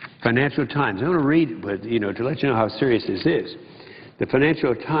 Financial Times. I want to read, but, to let you know how serious this is. The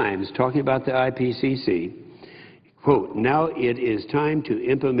Financial Times, talking about the IPCC, quote, now it is time to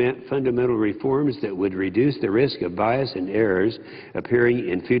implement fundamental reforms that would reduce the risk of bias and errors appearing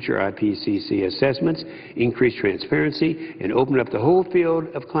in future IPCC assessments, increase transparency, and open up the whole field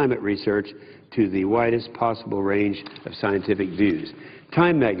of climate research to the widest possible range of scientific views.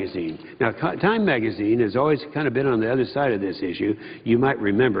 Time Magazine. Now, Time Magazine has always kind of been on the other side of this issue. You might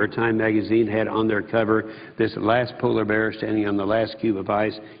remember Time Magazine had on their cover this last polar bear standing on the last cube of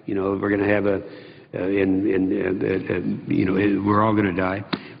ice. We're going to have we're all going to die.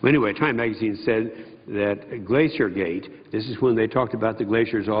 Well, anyway, Time Magazine said that GlacierGate, this is when they talked about the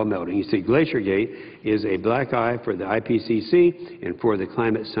glaciers all melting. You see, GlacierGate is a black eye for the IPCC and for the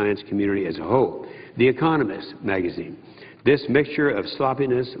climate science community as a whole. The Economist magazine. This mixture of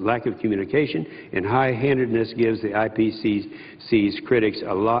sloppiness, lack of communication, and high-handedness gives the IPCC's critics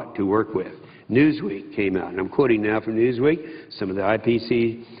a lot to work with. Newsweek came out, and I'm quoting now from Newsweek, some of the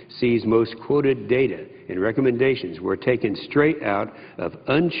IPCC's most quoted data and recommendations were taken straight out of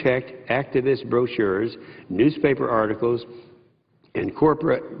unchecked activist brochures, newspaper articles, and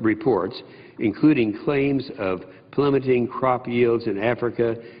corporate reports, including claims of plummeting crop yields in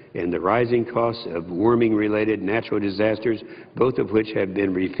Africa and the rising costs of warming-related natural disasters, both of which have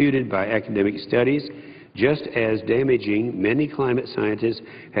been refuted by academic studies. Just as damaging, many climate scientists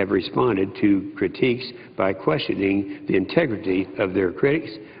have responded to critiques by questioning the integrity of their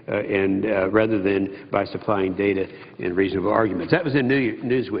critics rather than by supplying data and reasonable arguments. That was in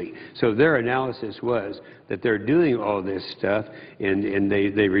Newsweek. So their analysis was that they're doing all this stuff and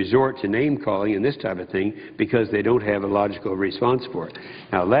they resort to name-calling and this type of thing because they don't have a logical response for it.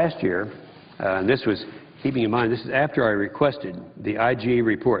 Now, last year, and this was keeping in mind, this is after I requested the IG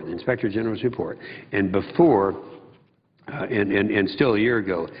report, the Inspector General's report, and before, and still a year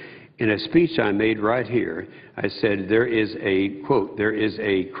ago, in a speech I made right here, I said there is a, quote, there is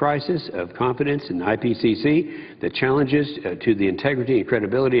a crisis of confidence in the IPCC. The challenges to the integrity and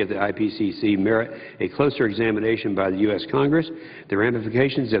credibility of the IPCC merit a closer examination by the U.S. Congress. The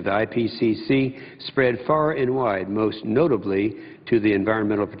ramifications of the IPCC spread far and wide, most notably to the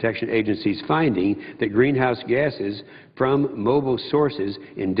Environmental Protection Agency's finding that greenhouse gases from mobile sources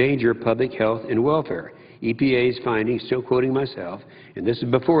endanger public health and welfare. EPA's findings, still quoting myself, and this is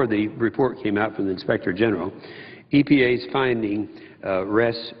before the report came out from the Inspector General, EPA's finding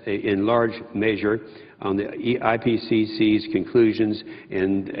rests in large measure on the IPCC's conclusions,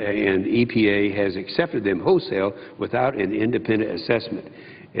 and EPA has accepted them wholesale without an independent assessment.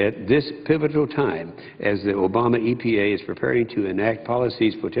 At this pivotal time, as the Obama EPA is preparing to enact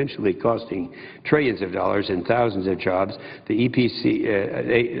policies potentially costing trillions of dollars and thousands of jobs, the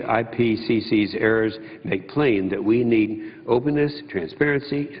IPCC's errors make plain that we need openness,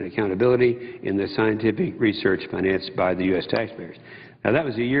 transparency, and accountability in the scientific research financed by the U.S. taxpayers. Now, that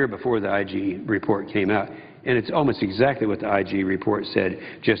was a year before the IG report came out, and it's almost exactly what the IG report said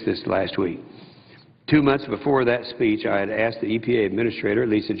just this last week. 2 months before that speech, I had asked the EPA Administrator,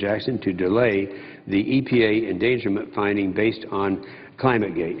 Lisa Jackson, to delay the EPA endangerment finding based on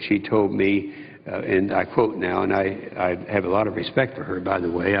ClimateGate. She told me, and I quote now, and I have a lot of respect for her, by the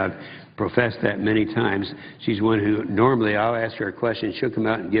way. I've professed that many times. She's one who normally I'll ask her a question, she'll come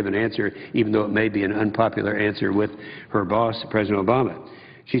out and give an answer, even though it may be an unpopular answer with her boss, President Obama.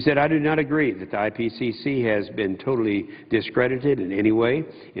 She said, I do not agree that the IPCC has been totally discredited in any way.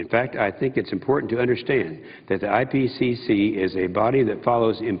 In fact, I think it's important to understand that the IPCC is a body that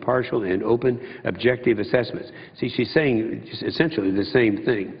follows impartial and open, objective assessments. See, she's saying essentially the same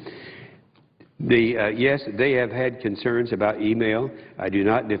thing. Yes, they have had concerns about email. I do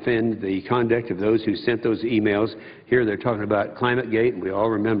not defend the conduct of those who sent those emails. Here they're talking about ClimateGate, and we all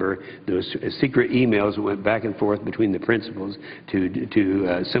remember those secret emails that went back and forth between the principals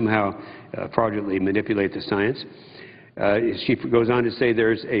to somehow fraudulently manipulate the science. She goes on to say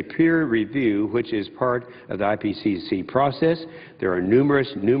there's a peer review, which is part of the IPCC process. There are numerous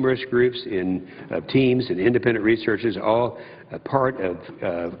groups of teams and independent researchers, all a part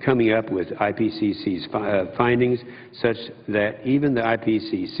of coming up with IPCC's findings, such that even the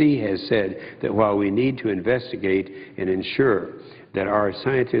IPCC has said that while we need to investigate and ensure that our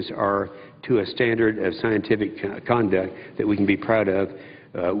scientists are to a standard of scientific conduct that we can be proud of,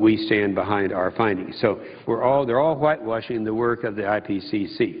 we stand behind our findings. So they're all whitewashing the work of the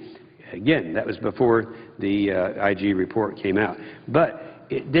IPCC. Again, that was before the IG report came out. But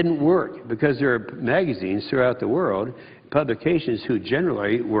it didn't work because there are magazines throughout the world, publications who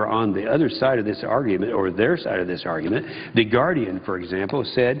generally were on the other side of this argument or their side of this argument. The Guardian, for example,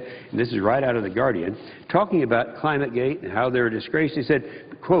 said, and this is right out of the Guardian, talking about ClimateGate and how they're a disgrace, he said,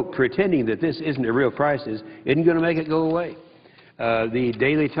 quote, pretending that this isn't a real crisis isn't going to make it go away. The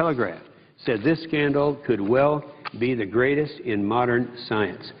Daily Telegraph said this scandal could well be the greatest in modern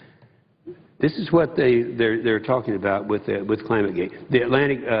science. This is what they're talking about with ClimateGate. The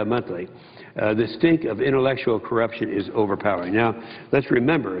Atlantic Monthly, the stink of intellectual corruption is overpowering. Now, let's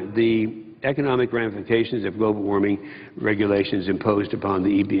remember the economic ramifications of global warming regulations imposed upon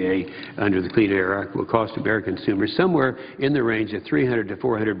the EPA under the Clean Air Act will cost American consumers somewhere in the range of $300 to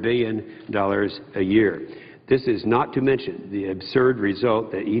 $400 billion a year. This is not to mention the absurd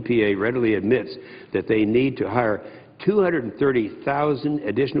result that EPA readily admits that they need to hire 230,000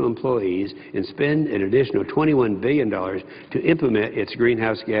 additional employees and spend an additional $21 billion to implement its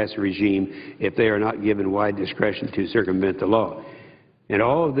greenhouse gas regime if they are not given wide discretion to circumvent the law. And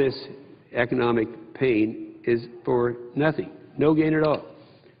all of this economic pain is for nothing, no gain at all.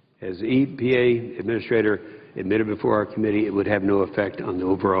 As the EPA administrator admitted before our committee, it would have no effect on the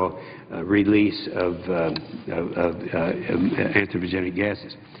overall release of anthropogenic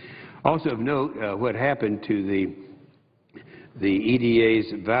gases. Also of note, what happened to the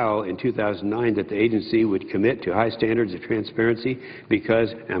EDA's vow in 2009 that the agency would commit to high standards of transparency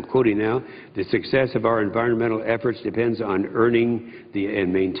because, and I'm quoting now, the success of our environmental efforts depends on earning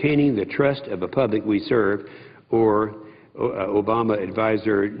and maintaining the trust of the public we serve, or Obama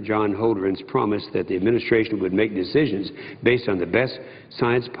advisor John Holdren's promise that the administration would make decisions based on the best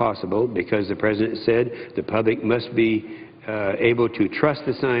science possible because the president said the public must be able to trust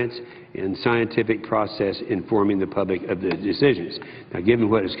the science and scientific process informing the public of the decisions. Now, given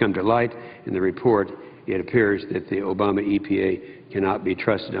what has come to light in the report, it appears that the Obama EPA cannot be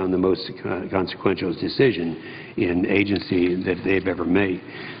trusted on the most consequential decision in agency that they've ever made.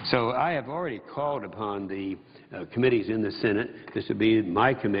 So I have already called upon the committees in the Senate. This would be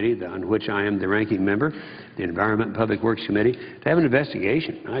my committee, on which I am the ranking member, the Environment and Public Works Committee, to have an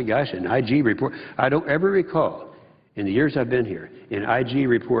investigation. My gosh, an IG report. I don't ever recall in the years I've been here, an IG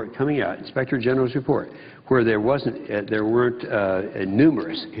report coming out, Inspector General's report, where there weren't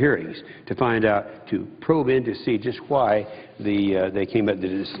numerous hearings to find out, to probe in to see just why they came up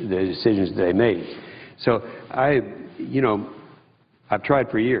with the decisions they made. So I've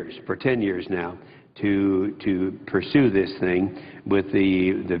tried for years, for 10 years now, to pursue this thing with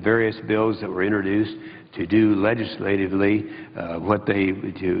the various bills that were introduced to do legislatively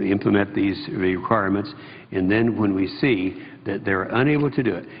to implement these requirements, and then when we see that they're unable to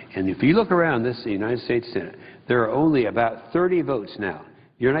do it, and if you look around the United States Senate, there are only about 30 votes now.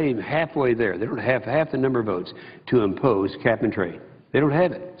 You're not even halfway there. They don't have half the number of votes to impose cap and trade. They don't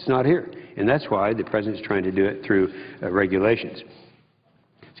have it. It's not here, and that's why the president's trying to do it through regulations.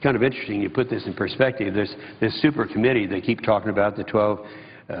 It's kind of interesting. You put this in perspective. This super committee they keep talking about, the 12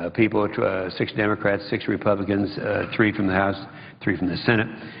 people, 6 Democrats, 6 Republicans, 3 from the House, 3 from the Senate.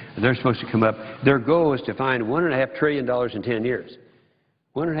 They're supposed to come up. Their goal is to find $1.5 trillion in 10 years.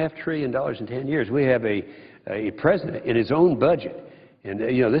 $1.5 trillion in 10 years. We have a president in his own budget. And,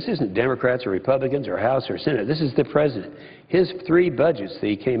 this isn't Democrats or Republicans or House or Senate. This is the president. His 3 budgets that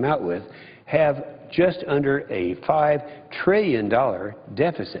he came out with have just under a $5 trillion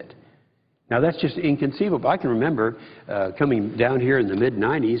deficit. Now, that's just inconceivable. I can remember coming down here in the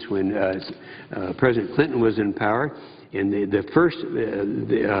mid-'90s when President Clinton was in power, and the first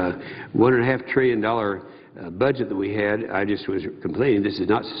 $1.5 trillion budget that we had, I just was complaining this is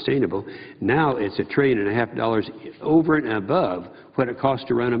not sustainable. Now it's $1.5 trillion over and above what it costs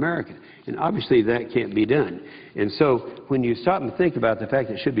to run America. And obviously that can't be done. And so when you stop and think about the fact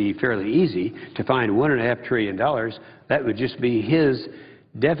that it should be fairly easy to find $1.5 trillion, that would just be his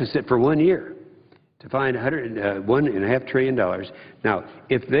deficit for 1 year. to find $1.5 trillion. Now,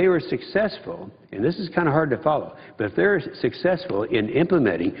 if they were successful, and this is kind of hard to follow, but if they're successful in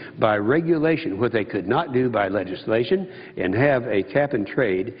implementing by regulation what they could not do by legislation and have a cap and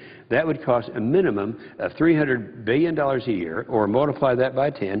trade, that would cost a minimum of $300 billion a year, or multiply that by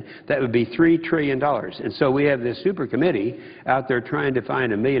 10, that would be $3 trillion. And so we have this super committee out there trying to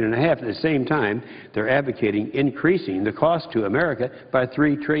find $1.5 million. At the same time, they're advocating increasing the cost to America by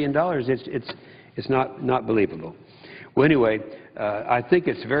 $3 trillion. It's not believable. Well, anyway, I think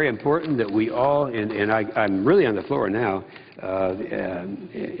it's very important that we all, and I'm really on the floor now,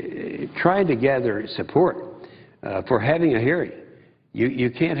 trying to gather support for having a hearing.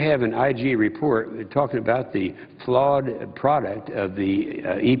 You can't have an IG report talking about the flawed product of the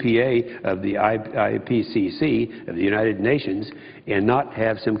EPA, of the IPCC, of the United Nations, and not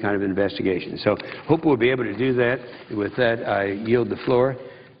have some kind of investigation. So hope we'll be able to do that. With that, I yield the floor.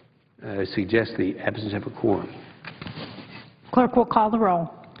 Suggest the absence of a quorum. Clerk will call the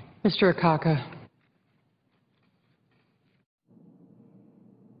roll. Mr. Akaka.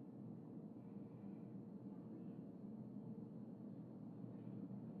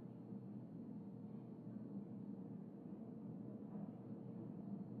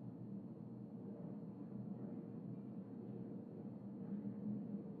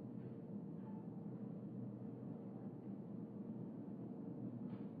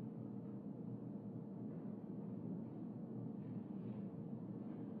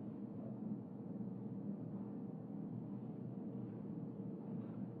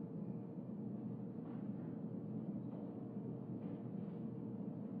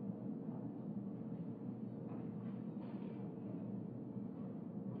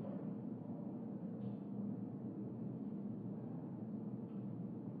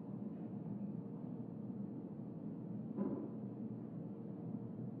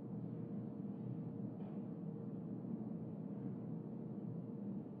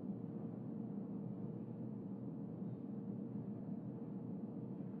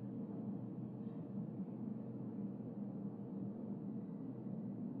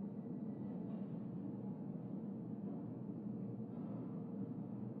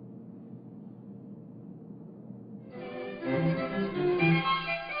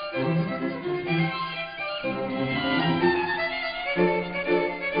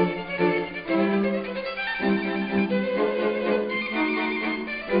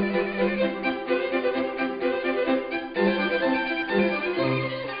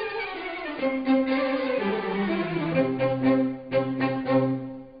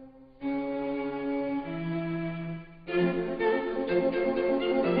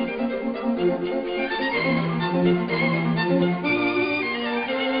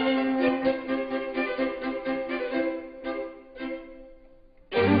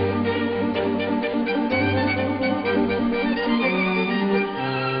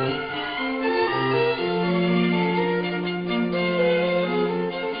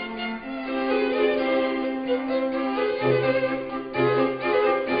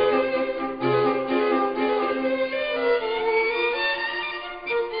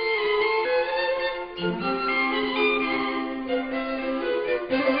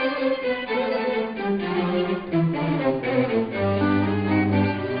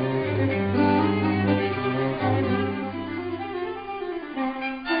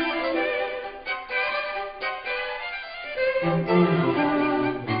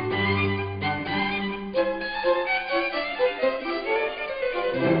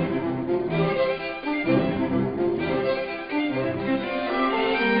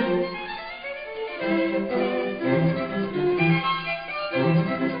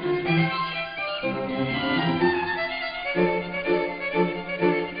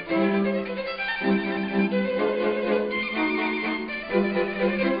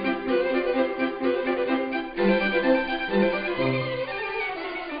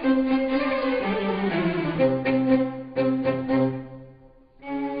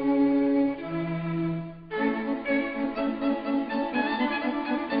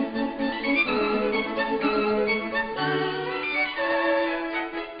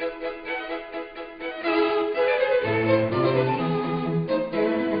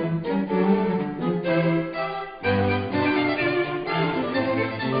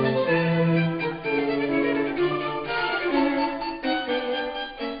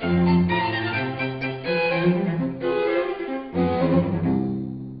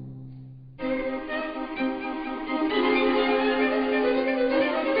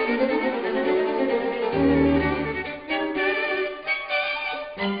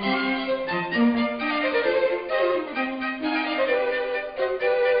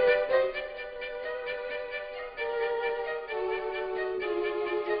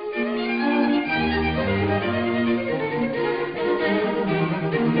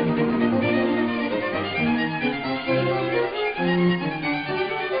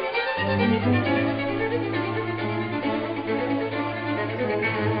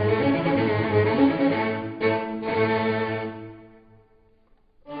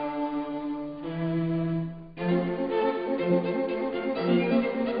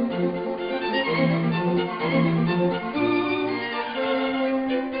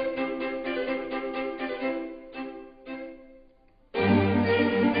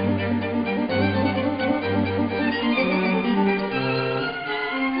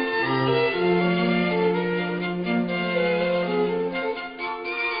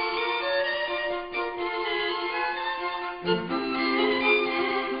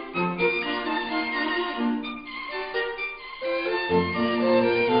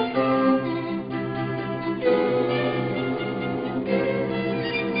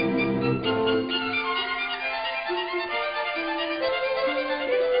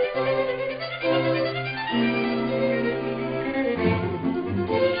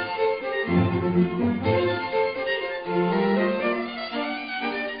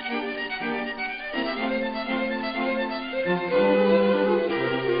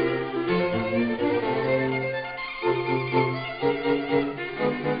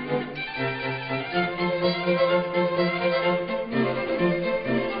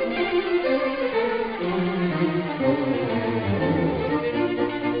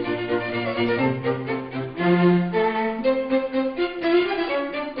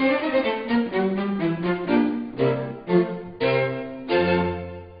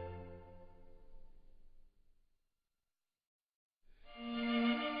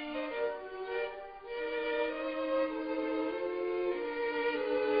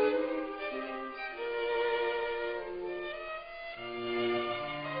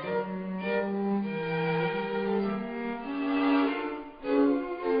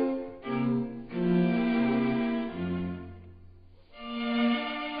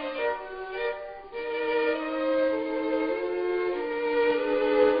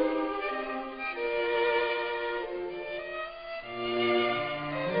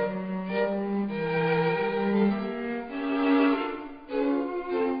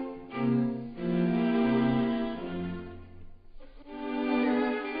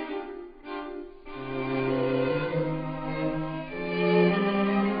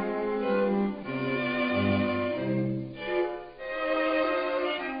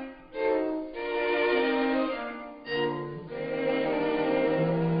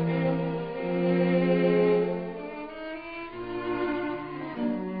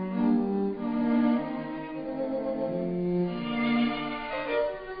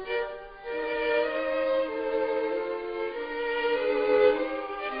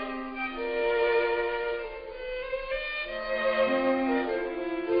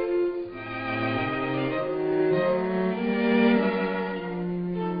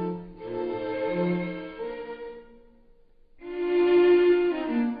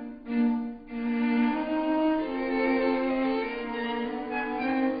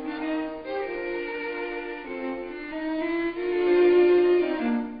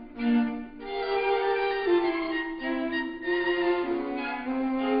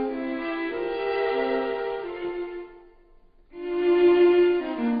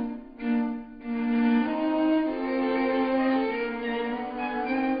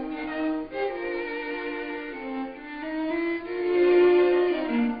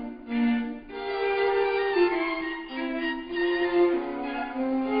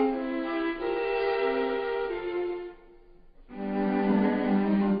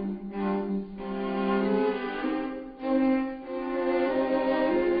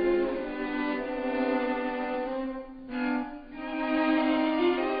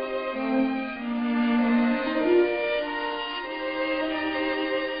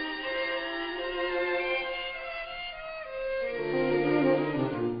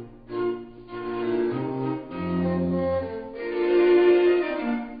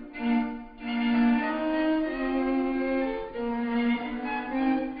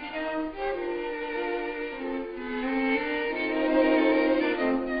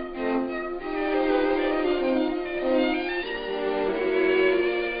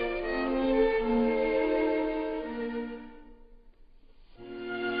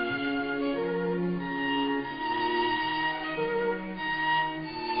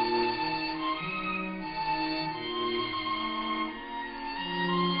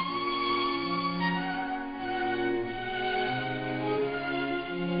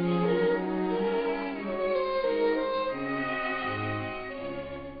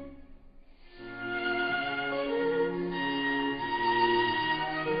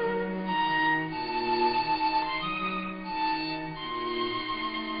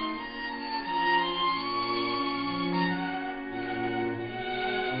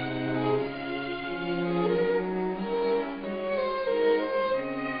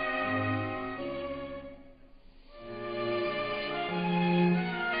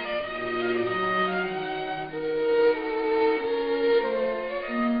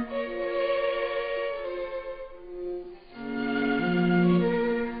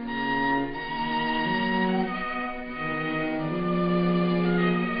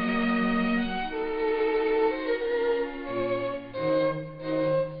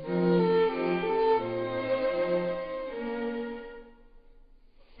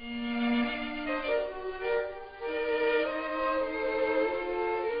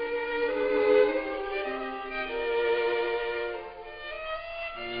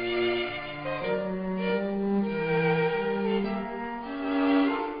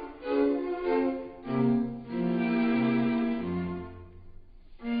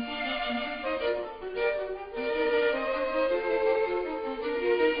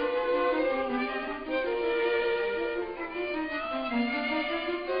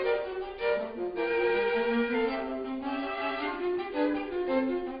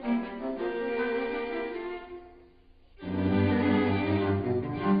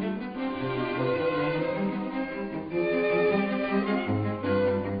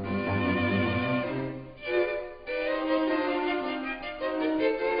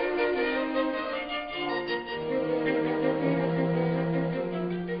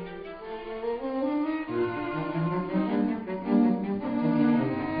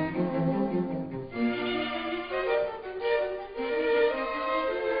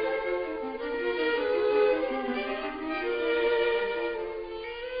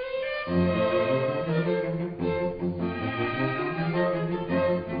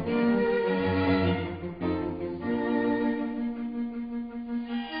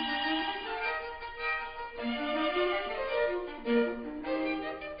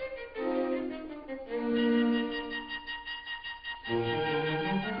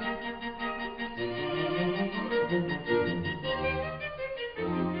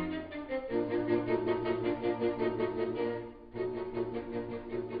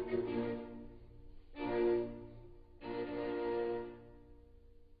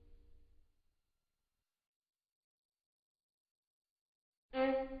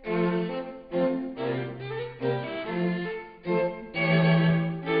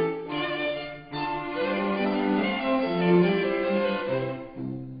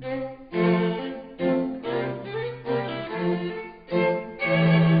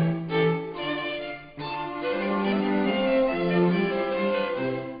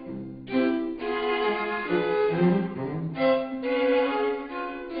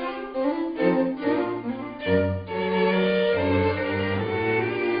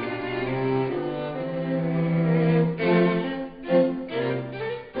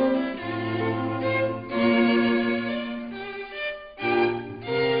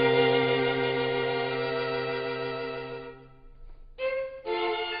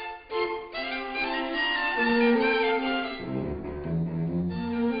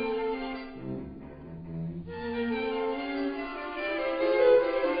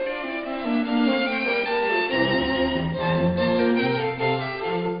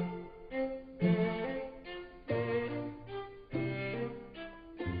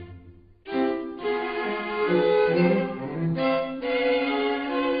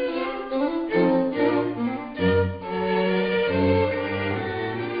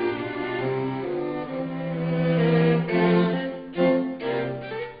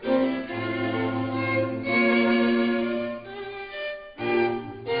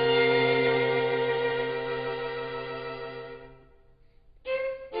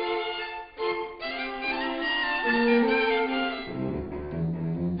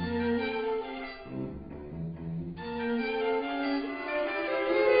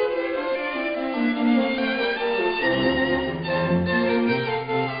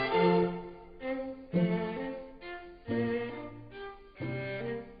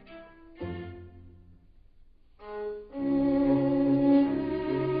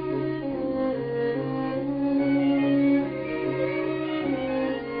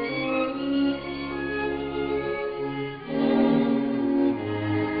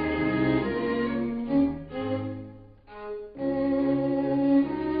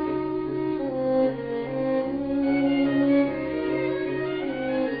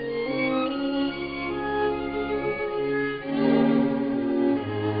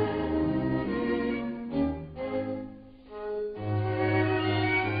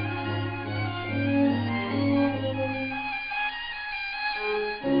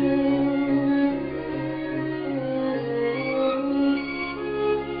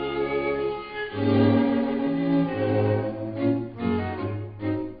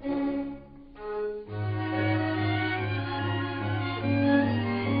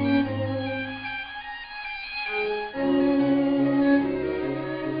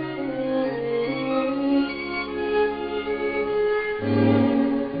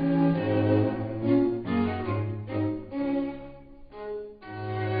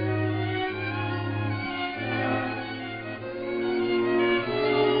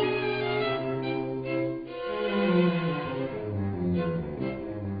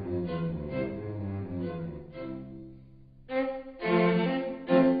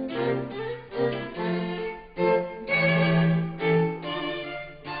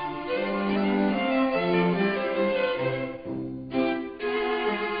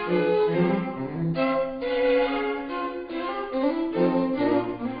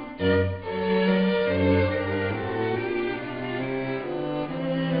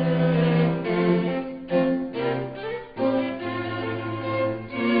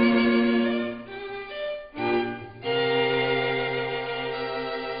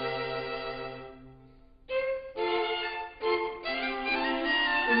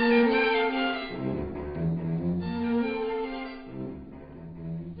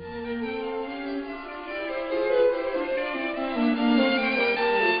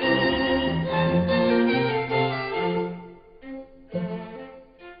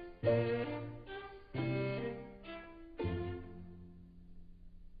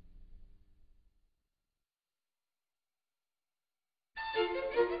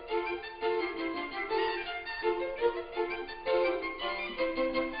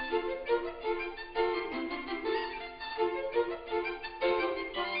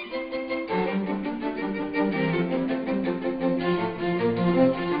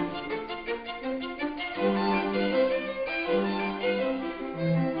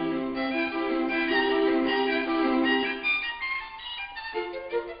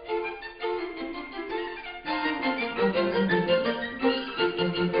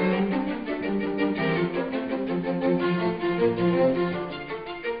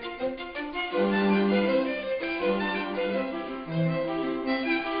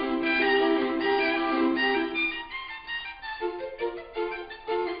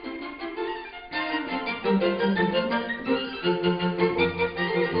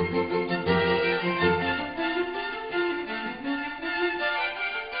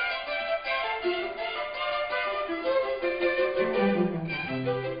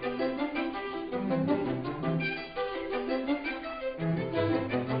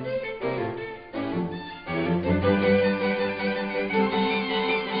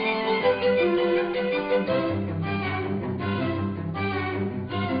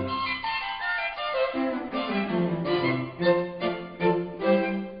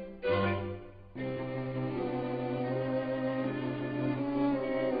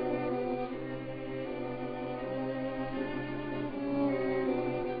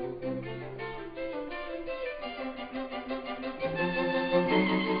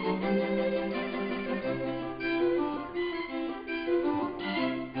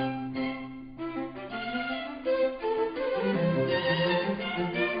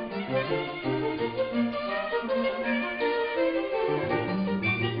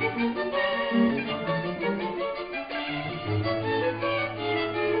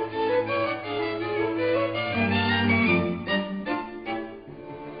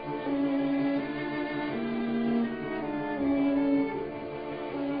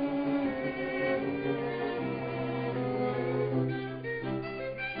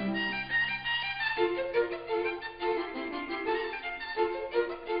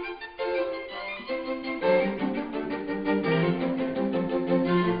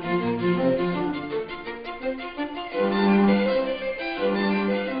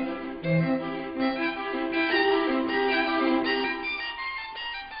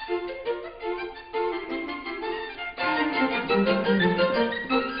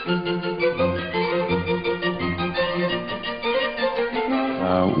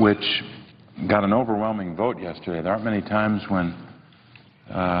 which got an overwhelming vote yesterday. There aren't many times when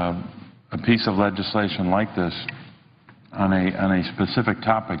a piece of legislation like this on a specific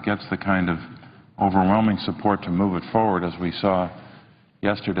topic gets the kind of overwhelming support to move it forward as we saw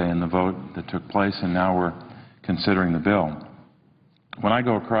yesterday in the vote that took place, and now we're considering the bill. When I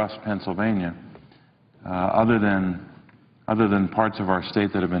go across Pennsylvania, other than parts of our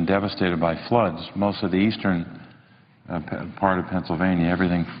state that have been devastated by floods, most of the eastern part of Pennsylvania,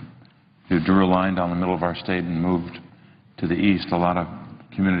 everything, you drew a line down the middle of our state and moved to the east, a lot of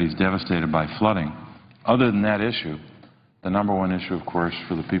communities devastated by flooding. Other than that issue, the number one issue, of course,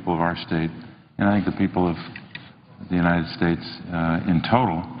 for the people of our state, and I think the people of the United States in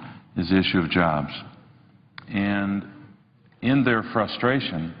total, is the issue of jobs. And in their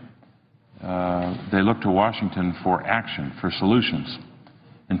frustration, they look to Washington for action, for solutions.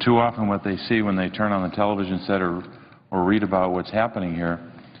 And too often what they see when they turn on the television set or read about what's happening here,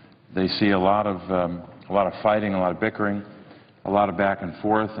 they see a lot of fighting, a lot of bickering, a lot of back and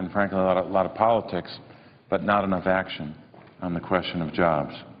forth, and frankly a lot of politics, but not enough action on the question of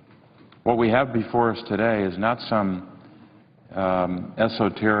jobs. What we have before us today is not some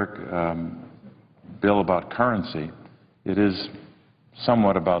esoteric bill about currency. It is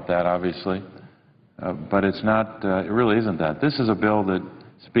somewhat about that, obviously, but it's not, it really isn't that. This is a bill that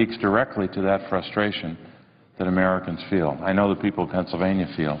speaks directly to that frustration that Americans feel. I know the people of Pennsylvania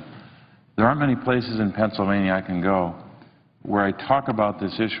feel. There aren't many places in Pennsylvania I can go where I talk about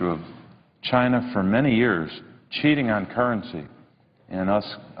this issue of China for many years cheating on currency and us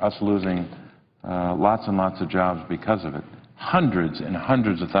losing lots and lots of jobs because of it. Hundreds and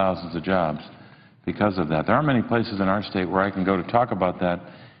hundreds of thousands of jobs because of that. There aren't many places in our state where I can go to talk about that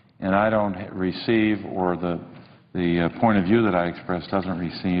and I don't receive, or the point of view that I express doesn't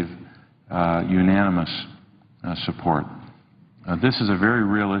receive unanimous support. This is a very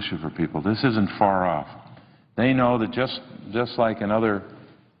real issue for people. This isn't far off. They know that just like in other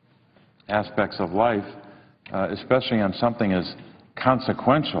aspects of life, especially on something as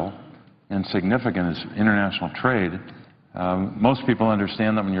consequential and significant as international trade, most people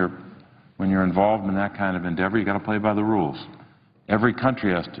understand that when you're involved in that kind of endeavor, you've got to play by the rules. Every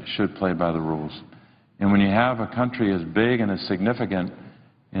country should play by the rules. And when you have a country as big and as significant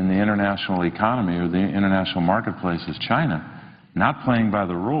in the international economy or the international marketplace as China, not playing by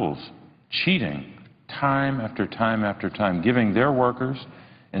the rules, cheating time after time after time, giving their workers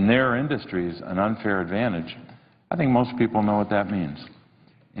and their industries an unfair advantage, I think most people know what that means.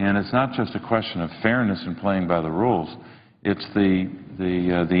 And it's not just a question of fairness in playing by the rules, it's the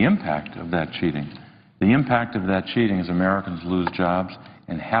impact of that cheating. The impact of that cheating is Americans lose jobs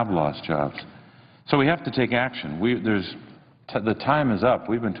and have lost jobs. So we have to take action. The time is up.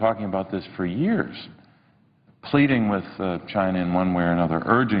 We've been talking about this for years, pleading with China in one way or another,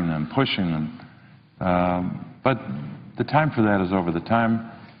 urging them, pushing them. But the time for that is over. The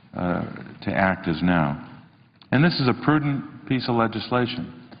time to act as now. And this is a prudent piece of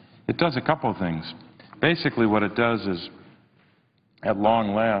legislation. It does a couple of things. Basically, what it does is, at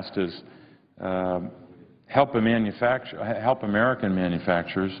long last, is help American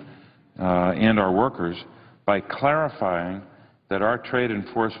manufacturers and our workers by clarifying that our trade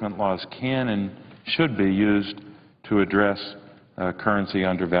enforcement laws can and should be used to address currency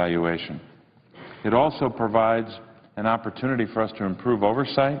undervaluation. It also provides an opportunity for us to improve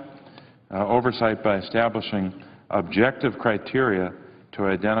oversight by establishing objective criteria to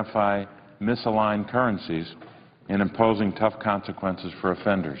identify misaligned currencies and imposing tough consequences for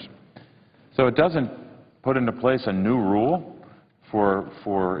offenders. So it doesn't put into place a new rule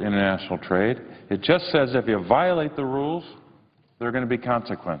for international trade. It just says if you violate the rules, there are going to be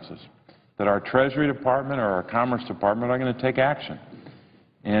consequences, that our Treasury Department or our Commerce Department are going to take action.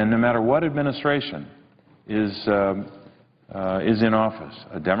 And no matter what administration is in office,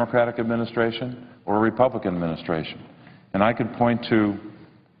 a Democratic administration or a Republican administration. And I could point to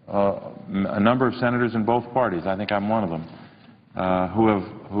a number of senators in both parties, I think I'm one of them,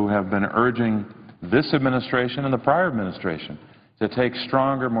 who have been urging this administration and the prior administration to take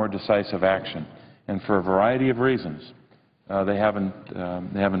stronger, more decisive action. And for a variety of reasons, they haven't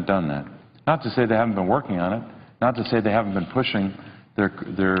done that. Not to say they haven't been working on it, not to say they haven't been pushing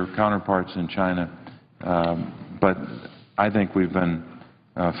their counterparts in China, but I think we've been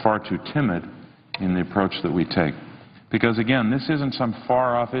far too timid in the approach that we take. Because, again, this isn't some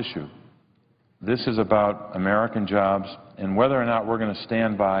far-off issue. This is about American jobs and whether or not we're going to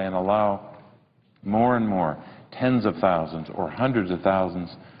stand by and allow more and more, tens of thousands or hundreds of thousands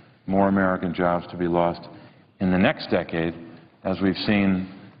more American jobs to be lost in the next decade, as we've seen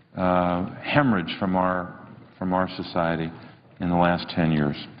hemorrhage from our society in the last 10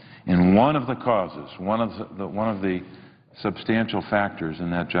 years. And one of the causes, one of the substantial factors in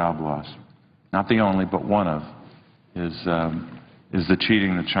that job loss, not the only, but one of, is the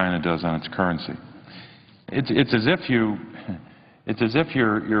cheating that China does on its currency. It's as if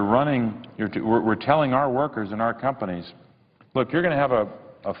we're telling our workers and our companies, look, you're going to have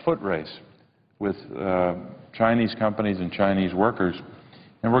a foot race with Chinese companies and Chinese workers,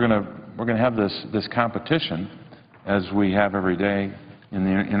 and we're going to have this competition as we have every day in the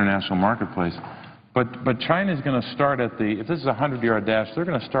international marketplace. But China is going to start at if this is a 100-yard dash, they're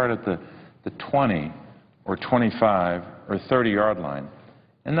going to start at the 20 or 25 or 30-yard line,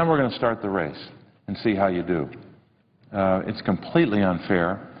 and then we're going to start the race and see how you do. It's completely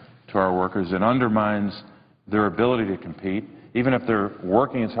unfair to our workers. It undermines their ability to compete, even if they're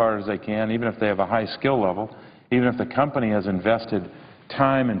working as hard as they can, even if they have a high skill level, even if the company has invested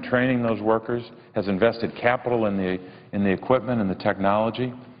time in training those workers, has invested capital in the equipment and the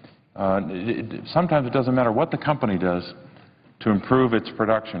technology. Sometimes it doesn't matter what the company does to improve its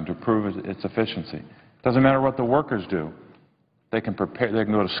production, to improve its efficiency. It doesn't matter what the workers do. They can prepare, they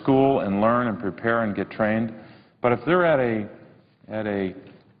can go to school and learn and prepare and get trained. But if they're at a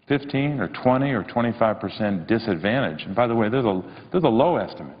 15 or 20 or 25% disadvantage, and by the way, they're the low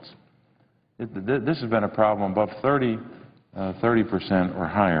estimates. This has been a problem above 30% or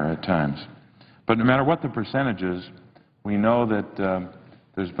higher at times. But no matter what the percentage is, we know that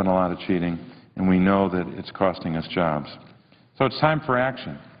there's been a lot of cheating, and we know that it's costing us jobs. So it's time for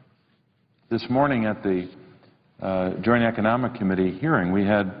action. This morning at the Joint Economic Committee hearing, we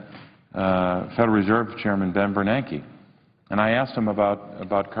had Federal Reserve Chairman Ben Bernanke, and I asked him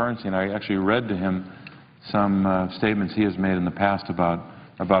about currency, and I actually read to him some statements he has made in the past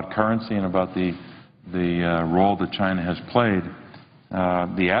about currency and about the role that China has played,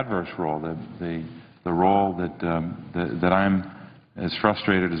 the adverse role, the role that I'm as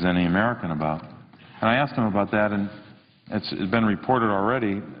frustrated as any American about. And I asked him about that, and it's been reported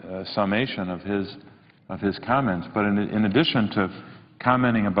already, a summation of his comments. But in addition to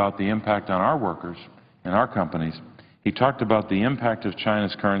commenting about the impact on our workers and our companies, he talked about the impact of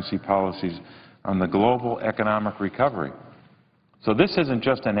China's currency policies on the global economic recovery. So this isn't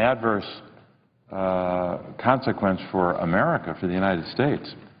just an adverse consequence for America, for the United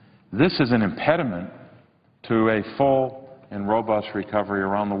States. This is an impediment to a full and robust recovery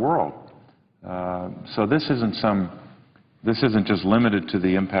around the world. So this isn't just limited to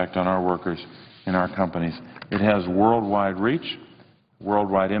the impact on our workers and our companies. It has worldwide reach,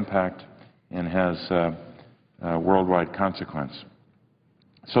 worldwide impact, and has worldwide consequence.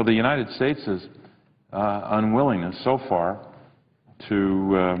 So the United States' unwillingness so far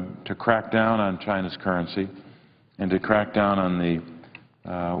to crack down on China's currency and to crack down on the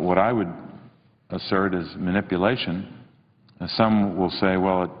what I would assert is manipulation. Some will say,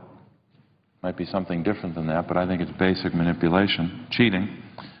 well, it might be something different than that, but I think it's basic manipulation, cheating.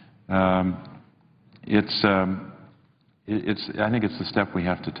 I think it's the step we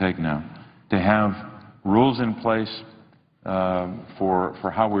have to take now, to have rules in place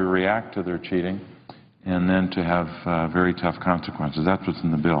for how we react to their cheating, and then to have very tough consequences. That's what's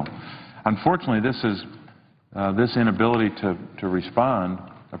in the bill. Unfortunately, this inability to respond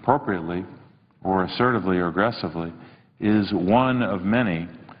appropriately or assertively or aggressively is one of many,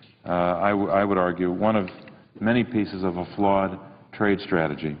 I would argue, one of many pieces of a flawed trade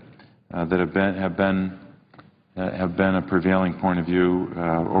strategy that have been a prevailing point of view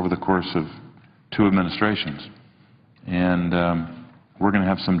over the course of 2 administrations. And we're going to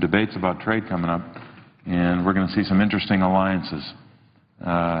have some debates about trade coming up, and we're going to see some interesting alliances,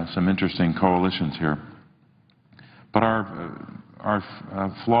 some interesting coalitions here. But our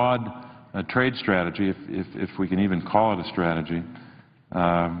flawed trade strategy, if we can even call it a strategy,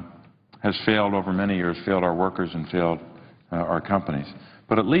 has failed over many years, failed our workers and failed our companies.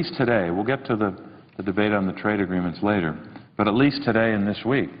 But at least today, we'll get to the debate on the trade agreements later, but at least today and this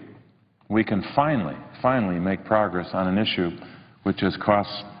week, we can finally make progress on an issue which has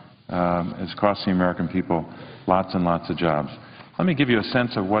cost the American people lots and lots of jobs. Let me give you a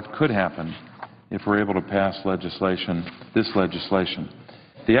sense of what could happen if we're able to pass this legislation.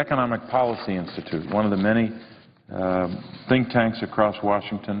 The Economic Policy Institute, one of the many think tanks across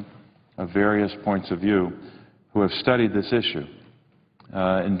Washington of various points of view who have studied this issue,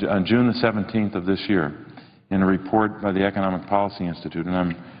 on June the 17th of this year, in a report by the Economic Policy Institute, and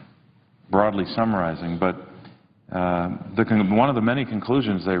I'm broadly summarizing, but one of the many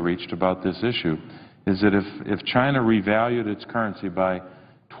conclusions they reached about this issue is that if China revalued its currency by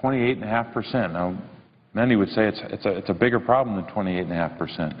 28.5%, now many would say it's a bigger problem than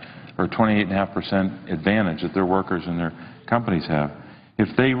 28.5%, or 28.5% advantage that their workers and their companies have.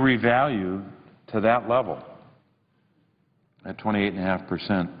 If they revalue to that level, at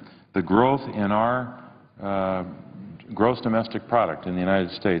 28.5%, the growth in our gross domestic product in the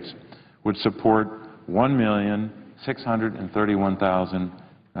United States would support 1,631,000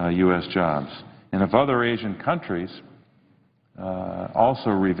 U.S. jobs. And if other Asian countries also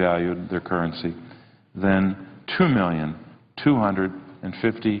revalued their currency, then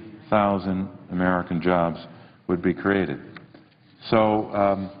 2,250,000 American jobs would be created.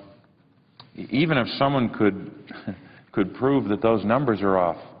 So even if someone could prove that those numbers are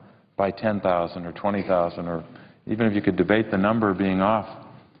off by 10,000 or 20,000, or even if you could debate the number being off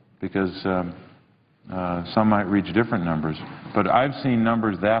because some might reach different numbers. But I've seen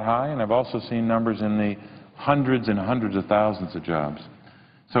numbers that high, and I've also seen numbers in the hundreds and hundreds of thousands of jobs.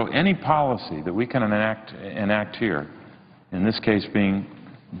 So any policy that we can enact here, in this case being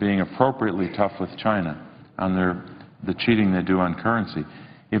appropriately tough with China on the cheating they do on currency,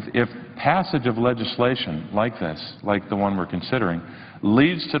 if passage of legislation like this, like the one we're considering,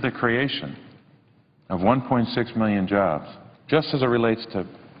 leads to the creation of 1.6 million jobs, just as it relates to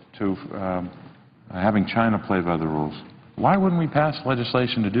having China play by the rules, why wouldn't we pass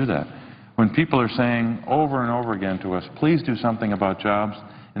legislation to do that? When people are saying over and over again to us, please do something about jobs,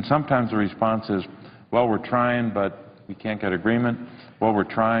 and sometimes the response is, well, we're trying, but we can't get agreement. Well, we're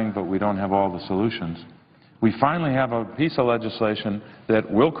trying, but we don't have all the solutions. We finally have a piece of legislation that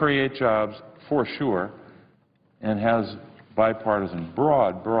will create jobs for sure and has bipartisan,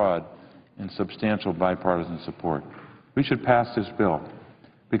 broad and substantial bipartisan support. We should pass this bill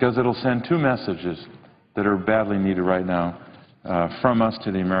because it'll send 2 messages that are badly needed right now from us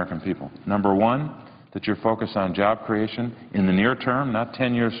to the American people. Number 1, that you're focused on job creation in the near term, not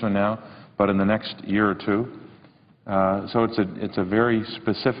 10 years from now, but in the next year or 2. So it's a very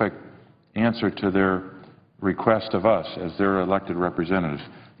specific answer to their request of us as their elected representatives,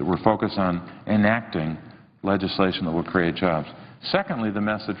 that we're focused on enacting legislation that will create jobs. Secondly, the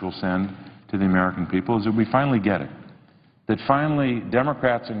message we'll send to the American people is that we finally get it, that finally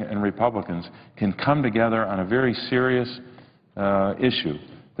Democrats and Republicans can come together on a very serious issue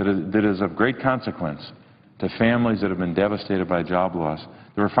that is of great consequence to families that have been devastated by job loss.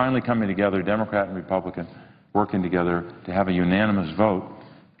 That we're finally coming together, Democrat and Republican, working together to have a unanimous vote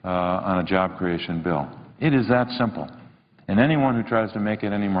on a job creation bill. It is that simple. And anyone who tries to make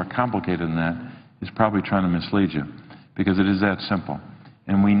it any more complicated than that is probably trying to mislead you, because it is that simple.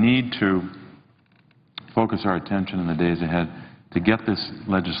 And we need to focus our attention in the days ahead to get this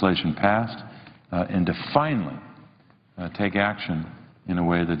legislation passed and to finally take action in a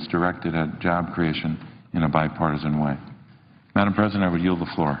way that's directed at job creation in a bipartisan way. Madam President, I would yield the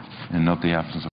floor and note the absence of